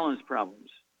any balance problems?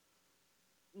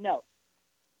 No.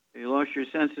 Have you lost your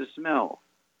sense of smell?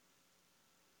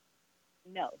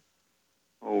 No.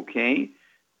 Okay.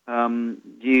 Have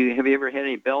you ever had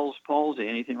any Bell's palsy,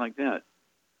 anything like that?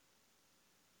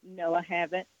 No, I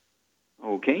haven't.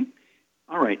 Okay.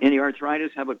 All right. Any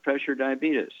arthritis? How about pressure,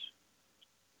 diabetes?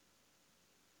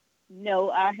 No,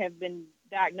 I have been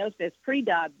diagnosed as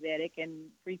pre-diabetic and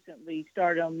recently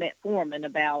started on metformin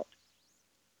about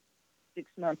 6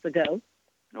 months ago.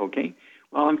 Okay.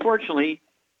 Well, unfortunately,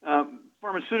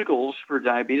 pharmaceuticals for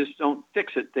diabetes don't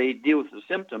fix it. They deal with the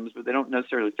symptoms, but they don't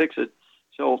necessarily fix it.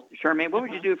 So, Charmaine, what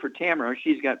would you do for Tamara?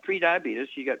 She's got pre-diabetes.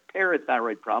 She got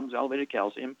parathyroid problems, elevated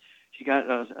calcium. She got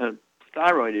a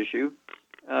thyroid issue.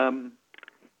 And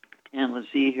let's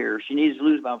see here. She needs to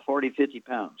lose about 40, 50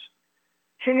 pounds.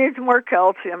 She needs more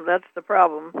calcium. That's the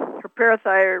problem. Her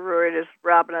parathyroid is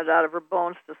robbing it out of her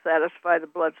bones to satisfy the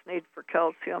blood's need for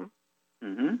calcium.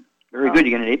 Mm-hmm. Very good.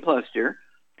 You get an A+, dear.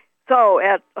 So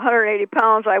at 180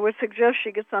 pounds, I would suggest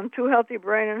she gets on 2 healthy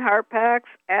brain and heart packs,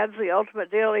 adds the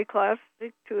Ultimate Daily Classic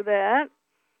to that,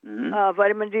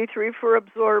 vitamin D3 for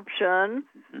absorption,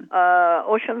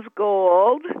 Ocean's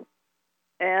Gold,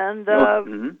 and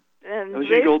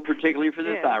Ocean's Gold, particularly for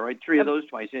the thyroid. 3 of those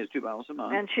twice. It's 2 bottles a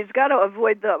month. And she's got to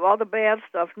avoid all the bad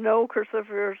stuff. No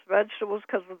cruciferous vegetables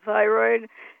because of thyroid.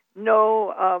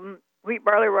 No wheat,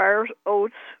 barley, rye,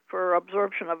 oats for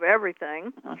absorption of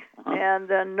everything. And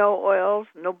then no oils,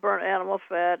 no burnt animal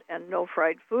fat, and no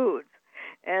fried foods.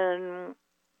 And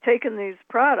taking these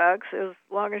products, as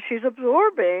long as she's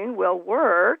absorbing, will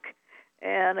work.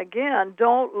 And again,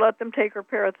 don't let them take her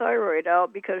parathyroid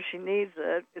out because she needs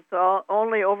it. It's all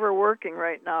only overworking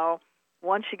right now.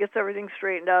 Once she gets everything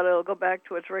straightened out, it'll go back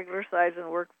to its regular size and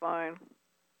work fine.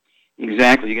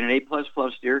 Exactly. You get an A++,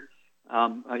 dear.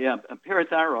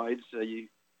 Parathyroids, you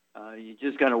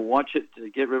just got to watch it to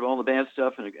get rid of all the bad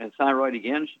stuff. And thyroid,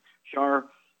 again, Char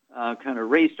kind of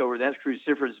raced over that.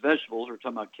 Cruciferous vegetables. We're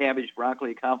talking about cabbage,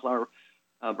 broccoli, cauliflower,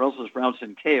 Brussels sprouts,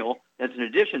 and kale. That's in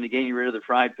addition to getting rid of the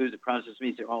fried foods, the processed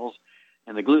meats, the oils,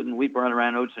 and the gluten, wheat, barley,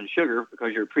 rye, oats, and sugar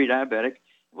because you're pre-diabetic.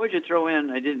 What did you throw in?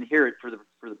 I didn't hear it for the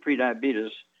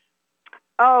pre-diabetes.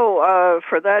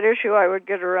 For that issue, I would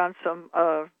get her on some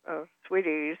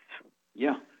Sweeties.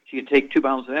 Yeah, she could take 2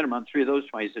 bottles of that a month, 3 of those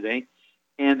twice a day.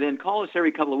 And then call us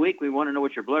every couple of weeks. We want to know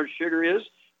what your blood sugar is.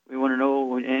 We want to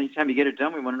know, anytime you get it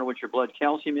done, we want to know what your blood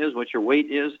calcium is, what your weight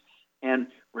is. And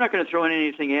we're not going to throw in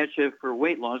anything at you for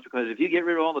weight loss because if you get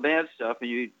rid of all the bad stuff and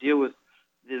you deal with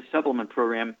this supplement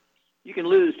program, you can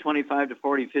lose 25 to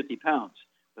 40, 50 pounds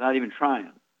without even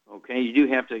trying. Okay, you do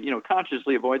have to,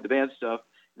 consciously avoid the bad stuff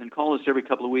and then call us every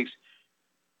couple of weeks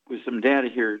with some data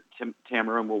here,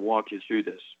 Tamara, and we'll walk you through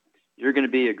this. You're going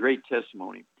to be a great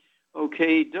testimony.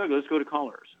 Okay, Doug, let's go to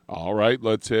callers. All right,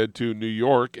 let's head to New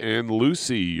York. And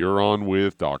Lucy, you're on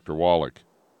with Dr. Wallach.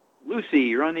 Lucy,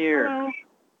 you're on the air. Hello.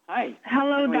 Hi.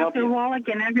 Hello, Can we help Dr. you? Wallach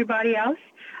and everybody else.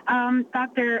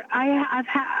 Doctor, I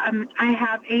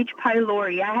have H.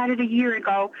 pylori. I had it a year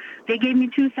ago. They gave me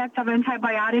 2 sets of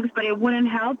antibiotics, but it wouldn't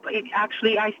help.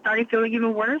 I started feeling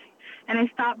even worse, and I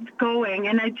stopped going.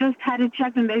 And I just had it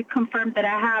checked, and they confirmed that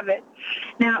I have it.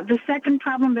 Now, the second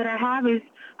problem that I have is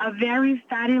a very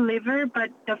fatty liver, but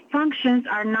the functions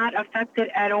are not affected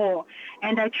at all.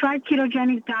 And I tried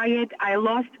ketogenic diet. I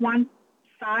lost 1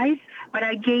 size, but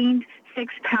I gained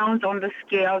 6 pounds on the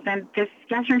scales. And this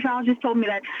gastroenterologist told me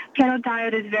that keto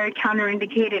diet is very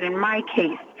counterindicated in my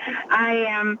case. I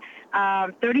am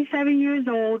 37 years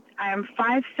old. I am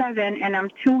 5'7", and I'm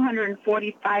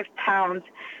 245 pounds.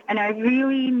 And I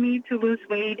really need to lose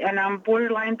weight, and I'm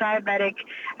borderline diabetic.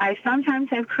 I sometimes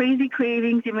have crazy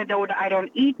cravings, even though I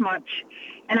don't eat much.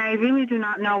 And I really do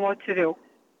not know what to do.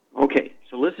 Okay,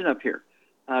 so listen up here.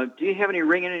 Do you have any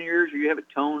ringing in your ears, or you have a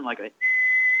tone like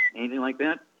anything like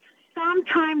that?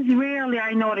 Sometimes, rarely,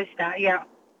 I notice that, yeah.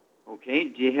 Okay,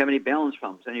 do you have any balance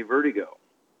problems, any vertigo?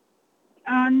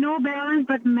 No balance,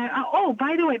 but,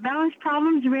 by the way, balance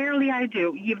problems, rarely I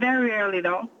do. Very rarely,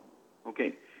 though.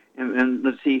 Okay, and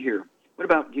let's see here. What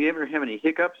about, do you ever have any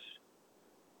hiccups?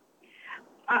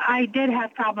 I did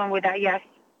have problem with that, yes.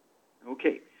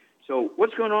 Okay, so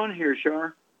what's going on here,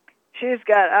 Shar? She's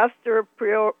got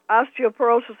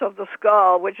osteoporosis of the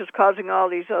skull, which is causing all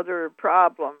these other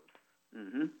problems.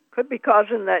 Mm-hmm. Could be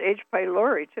causing that H.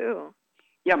 pylori, too.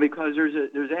 Yeah, because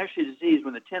there's actually a disease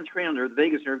when the 10th cranial nerve, the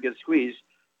vagus nerve, gets squeezed.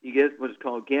 You get what's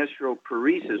called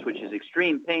gastroparesis, which is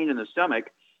extreme pain in the stomach,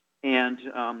 and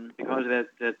because of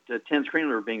that 10th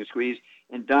cranial nerve being squeezed.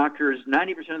 And doctors,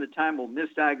 90% of the time, will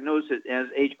misdiagnose it as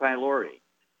H. pylori.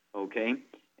 Okay,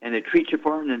 and they treat you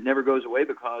for it, and it never goes away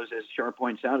because, as Shar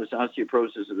points out, it's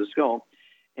osteoporosis of the skull.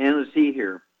 And let's see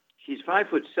here, she's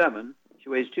 5'7". She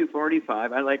weighs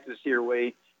 245. I'd like to see her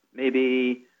weigh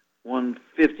maybe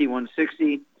 150,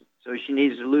 160. So she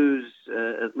needs to lose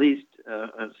at least,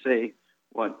 say,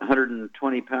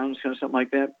 120 pounds, kind of something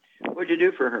like that. What'd you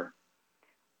do for her?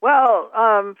 Well,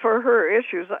 for her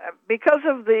issues, because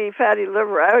of the fatty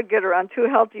liver, I would get her on 2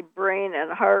 healthy brain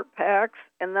and heart packs,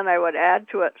 and then I would add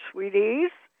to it Sweeties,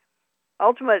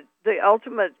 the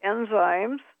ultimate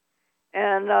enzymes,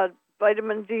 and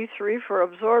vitamin D3 for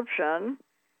absorption,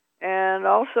 and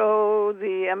also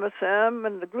the MSM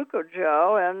and the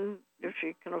glucogel. And if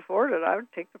she can afford it, I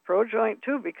would take the ProJoint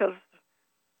too, because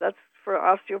that's for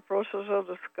osteoporosis of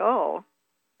the skull.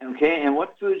 Okay, and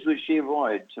what foods would she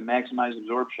avoid to maximize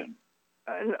absorption?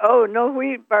 No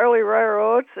wheat, barley, rye, or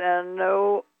oats, and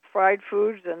no fried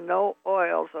foods, and no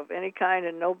oils of any kind,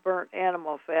 and no burnt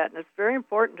animal fat. And it's very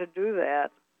important to do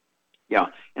that. Yeah,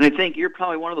 and I think you're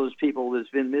probably one of those people that's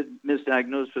been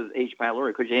misdiagnosed with H.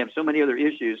 pylori because you have so many other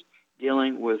issues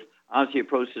dealing with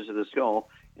osteoporosis of the skull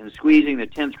and squeezing the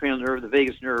 10th cranial nerve, the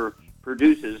vagus nerve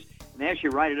produces, and they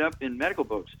actually write it up in medical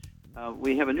books.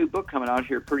 We have a new book coming out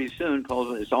here pretty soon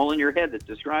called It's All in Your Head that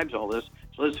describes all this.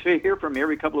 So let's hear from you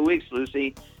every couple of weeks,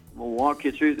 Lucy. We'll walk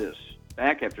you through this.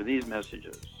 Back after these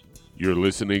messages. You're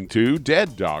listening to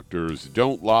Dead Doctors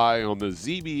Don't Lie on the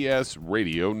ZBS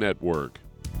Radio Network.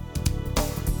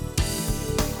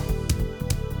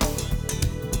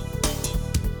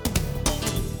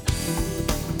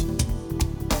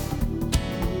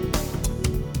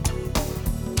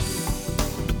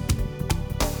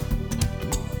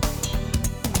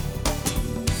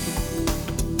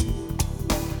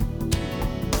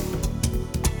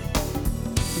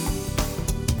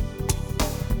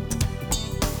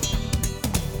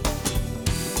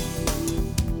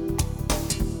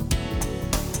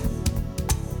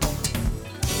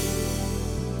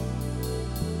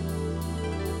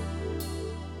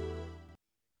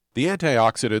 The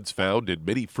antioxidants found in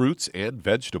many fruits and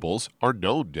vegetables are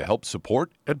known to help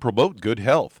support and promote good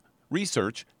health.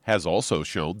 Research has also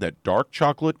shown that dark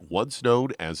chocolate, once known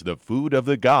as the food of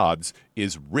the gods,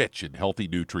 is rich in healthy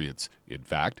nutrients. In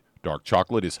fact, dark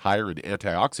chocolate is higher in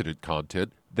antioxidant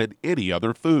content than any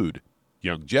other food.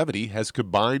 Youngevity has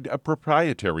combined a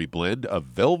proprietary blend of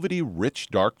velvety rich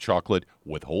dark chocolate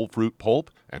with whole fruit pulp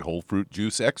and whole fruit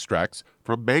juice extracts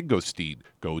from mangosteen,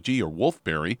 goji or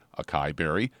wolfberry, acai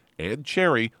berry, and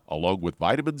cherry, along with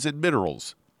vitamins and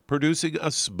minerals, producing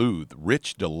a smooth,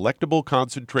 rich, delectable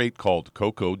concentrate called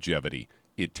Cocogevity.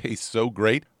 It tastes so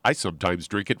great, I sometimes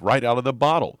drink it right out of the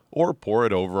bottle or pour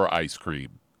it over ice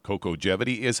cream.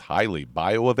 Cocogevity is highly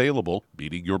bioavailable,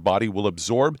 meaning your body will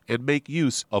absorb and make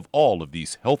use of all of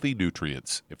these healthy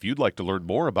nutrients. If you'd like to learn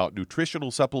more about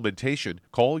nutritional supplementation,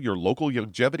 call your local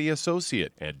Youngevity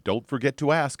associate and don't forget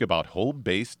to ask about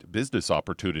home-based business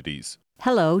opportunities.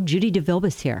 Hello, Judy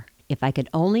DeVilbus here. If I could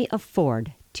only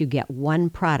afford to get one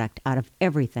product out of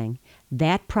everything,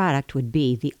 that product would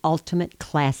be the Ultimate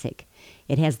Classic.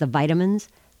 It has the vitamins,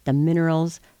 the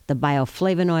minerals, the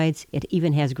bioflavonoids. It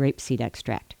even has grapeseed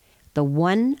extract. The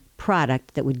one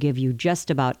product that would give you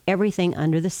just about everything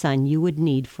under the sun you would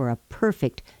need for a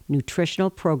perfect nutritional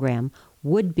program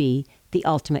would be the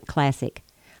Ultimate Classic.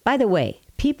 By the way,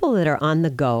 people that are on the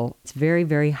go, it's very,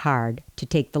 very hard to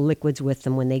take the liquids with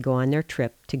them when they go on their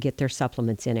trip to get their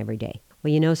supplements in every day.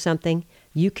 Well, you know something?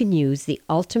 You can use the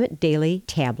Ultimate Daily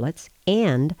tablets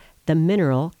and the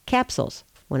mineral capsules.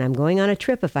 When I'm going on a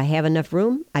trip, if I have enough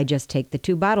room, I just take the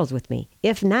 2 bottles with me.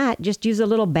 If not, just use a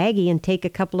little baggie and take a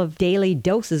couple of daily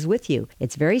doses with you.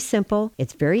 It's very simple.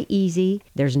 It's very easy.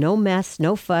 There's no mess,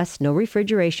 no fuss, no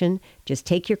refrigeration. Just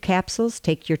take your capsules,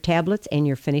 take your tablets, and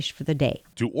you're finished for the day.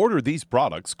 To order these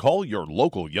products, call your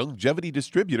local Youngevity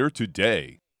distributor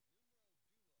today.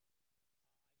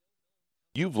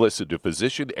 You've listened to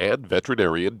physician and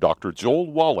veterinarian Dr.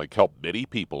 Joel Wallach help many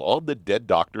people on the Dead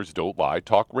Doctors Don't Lie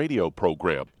talk radio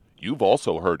program. You've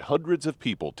also heard hundreds of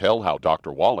people tell how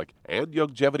Dr. Wallach and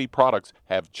Youngevity products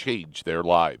have changed their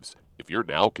lives. If you're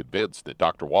now convinced that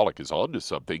Dr. Wallach is onto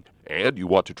something and you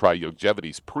want to try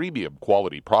Youngevity's premium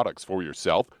quality products for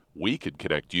yourself, we can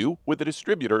connect you with a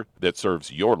distributor that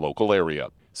serves your local area.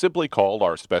 Simply call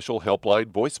our special helpline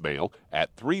voicemail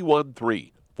at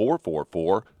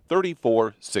 313-444-3463.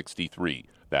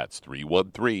 That's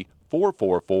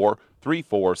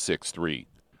 313-444-3463.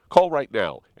 Call right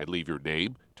now and leave your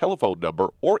name, telephone number,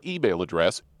 or email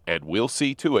address, and we'll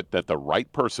see to it that the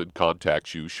right person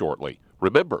contacts you shortly.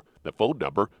 Remember, the phone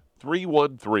number,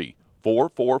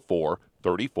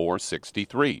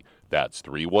 313-444-3463. That's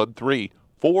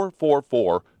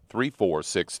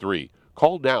 313-444-3463.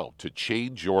 Call now to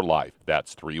change your life.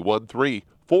 That's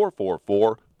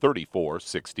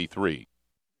 313-444-3463.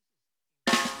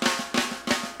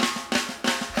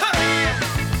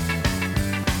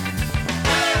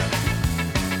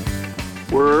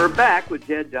 We're back with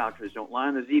Dead Doctors Don't Lie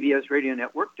on the ZBS Radio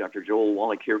Network. Dr. Joel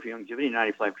Wallach here for Youngevity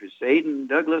 95 Crusade. And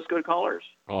Doug, let's go to callers.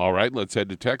 All right, let's head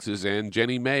to Texas. And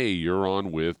Jenny May, you're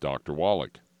on with Dr.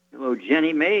 Wallach. Hello,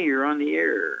 Jenny May. You're on the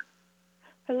air.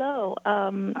 Hello.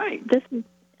 Hi.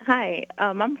 Hi.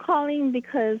 I'm calling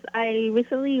because I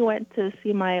recently went to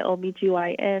see my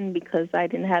OBGYN because I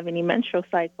didn't have any menstrual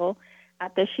cycle.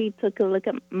 After she took a look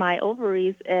at my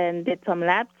ovaries and did some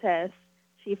lab tests,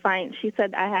 she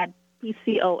said I had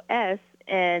PCOS,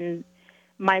 and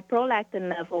my prolactin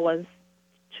level was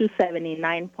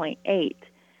 279.8.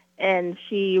 And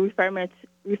she referred me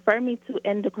to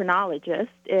endocrinologist,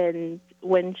 and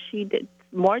when she did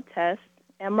more tests,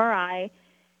 MRI,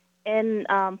 and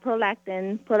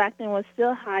prolactin was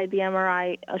still high. The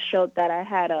MRI showed that I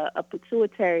had a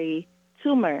pituitary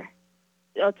tumor,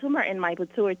 a tumor in my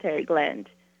pituitary gland.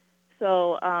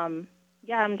 So, I'm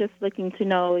just looking to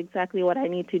know exactly what I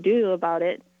need to do about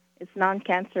it. It's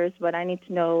non-cancerous, but I need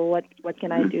to know what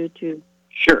can I do to...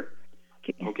 Sure.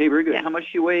 Okay, very good. Yeah. How much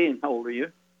do you weigh and how old are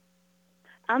you?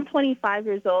 I'm 25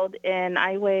 years old, and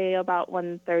I weigh about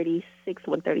 136,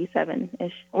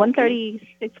 137-ish.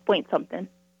 136 point something.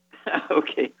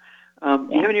 Okay. Do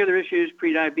you have any other issues,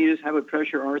 prediabetes, high blood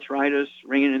pressure, arthritis,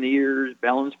 ringing in the ears,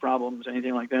 balance problems,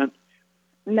 anything like that?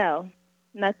 No,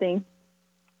 nothing.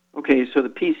 Okay, so the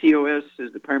PCOS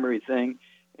is the primary thing,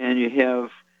 and do you have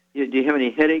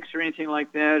any headaches or anything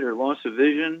like that, or loss of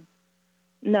vision?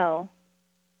 No.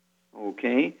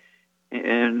 Okay.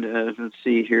 And let's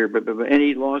see here, but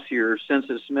any loss of your sense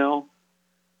of smell?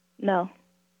 No.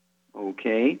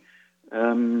 Okay.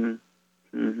 All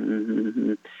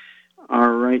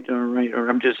right.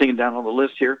 I'm just thinking down on the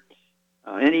list here.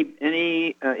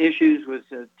 Any issues with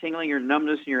tingling or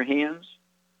numbness in your hands?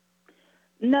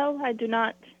 No, I do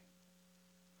not.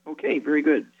 Okay, very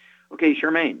good. Okay,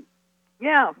 Charmaine.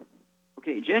 Yeah.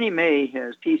 Okay, Jenny May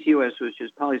has PCOS, which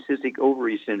is polycystic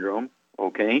ovary syndrome.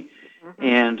 Okay. Mm-hmm.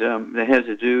 And that has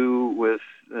to do with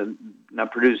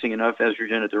not producing enough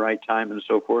estrogen at the right time and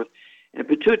so forth. And a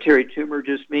pituitary tumor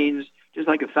just means, just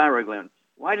like a thyroid gland.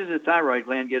 Why does the thyroid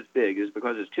gland get big? Is it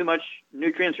because it's too much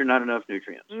nutrients or not enough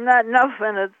nutrients? Not enough,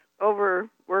 and it's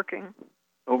overworking.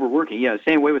 Overworking, yeah.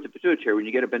 Same way with the pituitary. When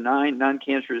you get a benign,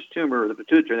 non-cancerous tumor of the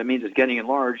pituitary, that means it's getting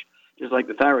enlarged, just like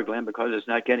the thyroid gland, because it's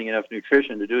not getting enough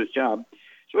nutrition to do its job.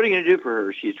 So what are you going to do for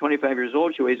her? She's 25 years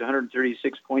old. She weighs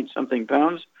 136 point something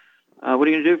pounds. What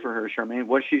are you going to do for her, Charmaine?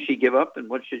 What should she give up, and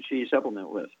what should she supplement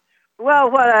with?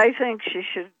 Well, what I think she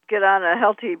should get on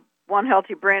one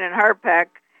healthy brain and heart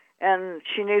pack, and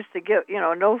she needs to get,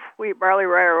 no wheat, barley,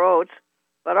 rye, or oats.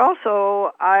 But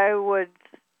also, I would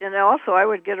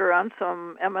get her on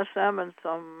some MSM and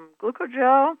some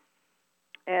glucogel,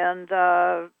 and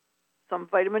some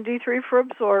vitamin D3 for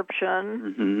absorption.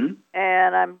 Mm-hmm.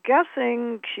 And I'm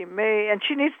guessing she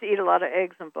needs to eat a lot of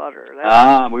eggs and butter.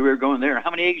 We were going there. How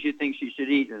many eggs do you think she should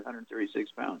eat at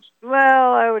 136 pounds?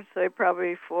 Well, I would say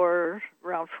probably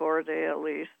around 4 a day at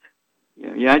least.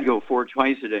 Yeah, I'd go 4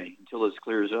 twice a day until this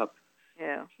clears up.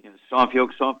 Yeah. Soft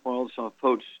yolk, soft boiled, soft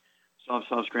poached,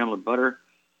 soft scrambled butter.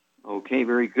 Okay,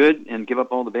 very good. And give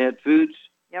up all the bad foods.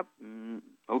 Yep.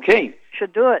 Okay.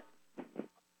 Should do it.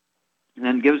 And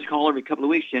then give us a call every couple of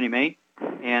weeks, Jenny May.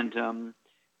 And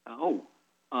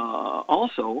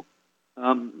also,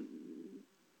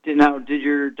 did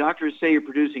your doctor say you're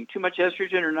producing too much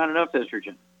estrogen or not enough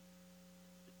estrogen?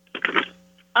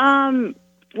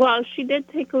 Well, she did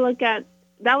take a look at,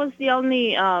 that was the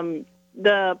only,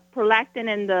 the prolactin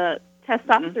and the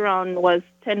testosterone was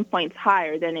 10 points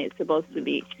higher than it's supposed to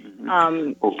be.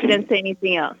 She didn't say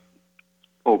anything else.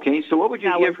 Okay, so what would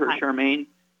you give her, Charmaine,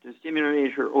 to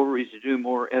stimulate her ovaries to do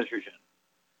more estrogen?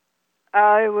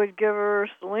 I would give her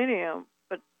selenium,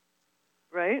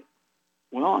 right?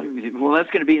 Well, that's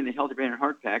going to be in the Healthy Brain and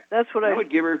Heart Pack. That's what I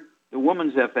would give her the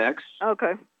Woman's FX.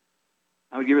 Okay.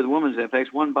 I would give her the Woman's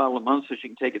FX, 1 bottle a month, so she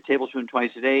can take a tablespoon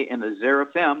twice a day, and the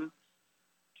Xerafem,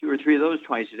 2 or 3 of those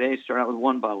twice a day. Start out with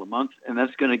 1 bottle a month, and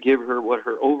that's going to give her what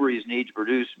her ovaries need to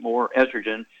produce more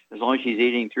estrogen, as long as she's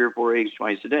eating 3 or 4 eggs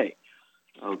twice a day.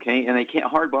 Okay, and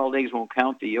hard-boiled eggs won't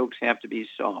count. The yolks have to be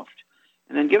soft.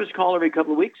 And then give us a call every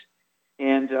couple of weeks,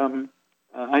 and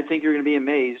I think you're going to be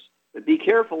amazed. But be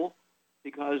careful,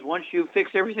 because once you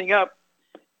fix everything up,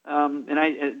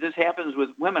 this happens with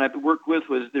women I've worked with,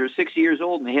 they're 60 years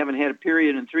old and they haven't had a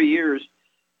period in 3 years,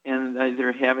 and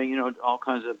they're having, all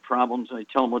kinds of problems, and I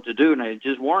tell them what to do, and I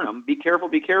just warn them, be careful,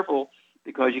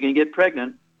 because you can get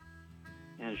pregnant.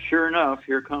 And sure enough,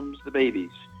 here comes the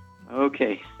babies.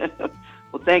 Okay.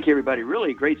 Well, thank you, everybody.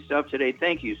 Really great stuff today.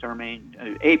 Thank you, Charmaine.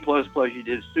 A++. You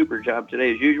did a super job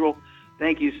today, as usual.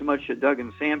 Thank you so much to Doug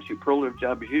and Sam. Superlative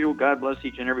job, as usual. God bless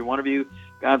each and every one of you.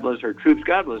 God bless our troops.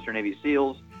 God bless our Navy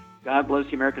SEALs. God bless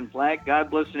the American flag.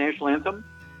 God bless the national anthem.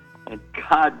 And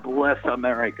God bless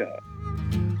America.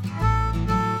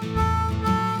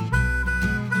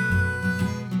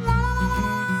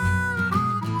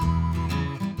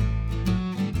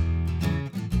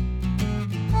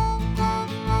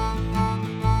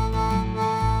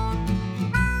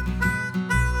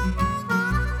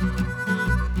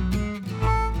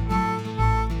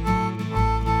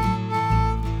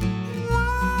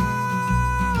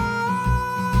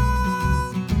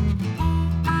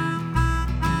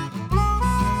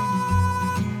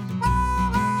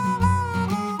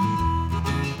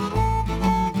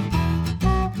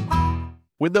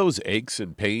 When those aches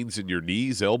and pains in your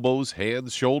knees, elbows,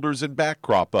 hands, shoulders, and back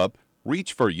crop up,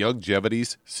 reach for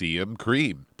Youngevity's CM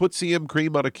Cream. Put CM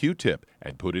Cream on a Q-tip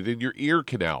and put it in your ear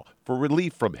canal for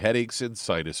relief from headaches and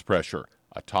sinus pressure.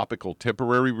 A topical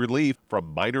temporary relief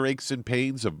from minor aches and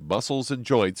pains of muscles and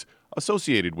joints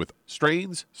associated with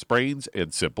strains, sprains,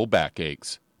 and simple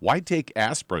backaches. Why take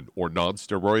aspirin or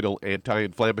non-steroidal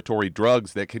anti-inflammatory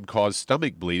drugs that can cause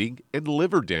stomach bleeding and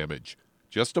liver damage?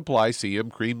 Just apply CM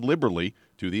Cream liberally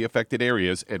to the affected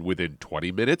areas, and within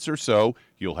 20 minutes or so,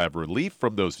 you'll have relief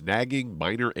from those nagging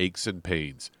minor aches and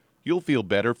pains. You'll feel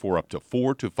better for up to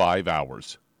 4 to 5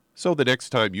 hours. So the next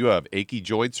time you have achy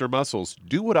joints or muscles,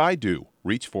 do what I do.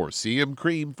 Reach for CM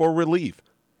Cream for relief.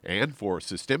 And for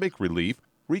systemic relief,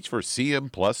 reach for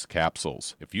CM Plus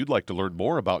capsules. If you'd like to learn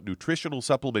more about nutritional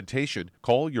supplementation,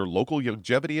 call your local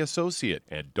Youngevity associate,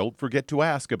 and don't forget to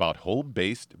ask about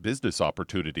home-based business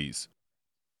opportunities.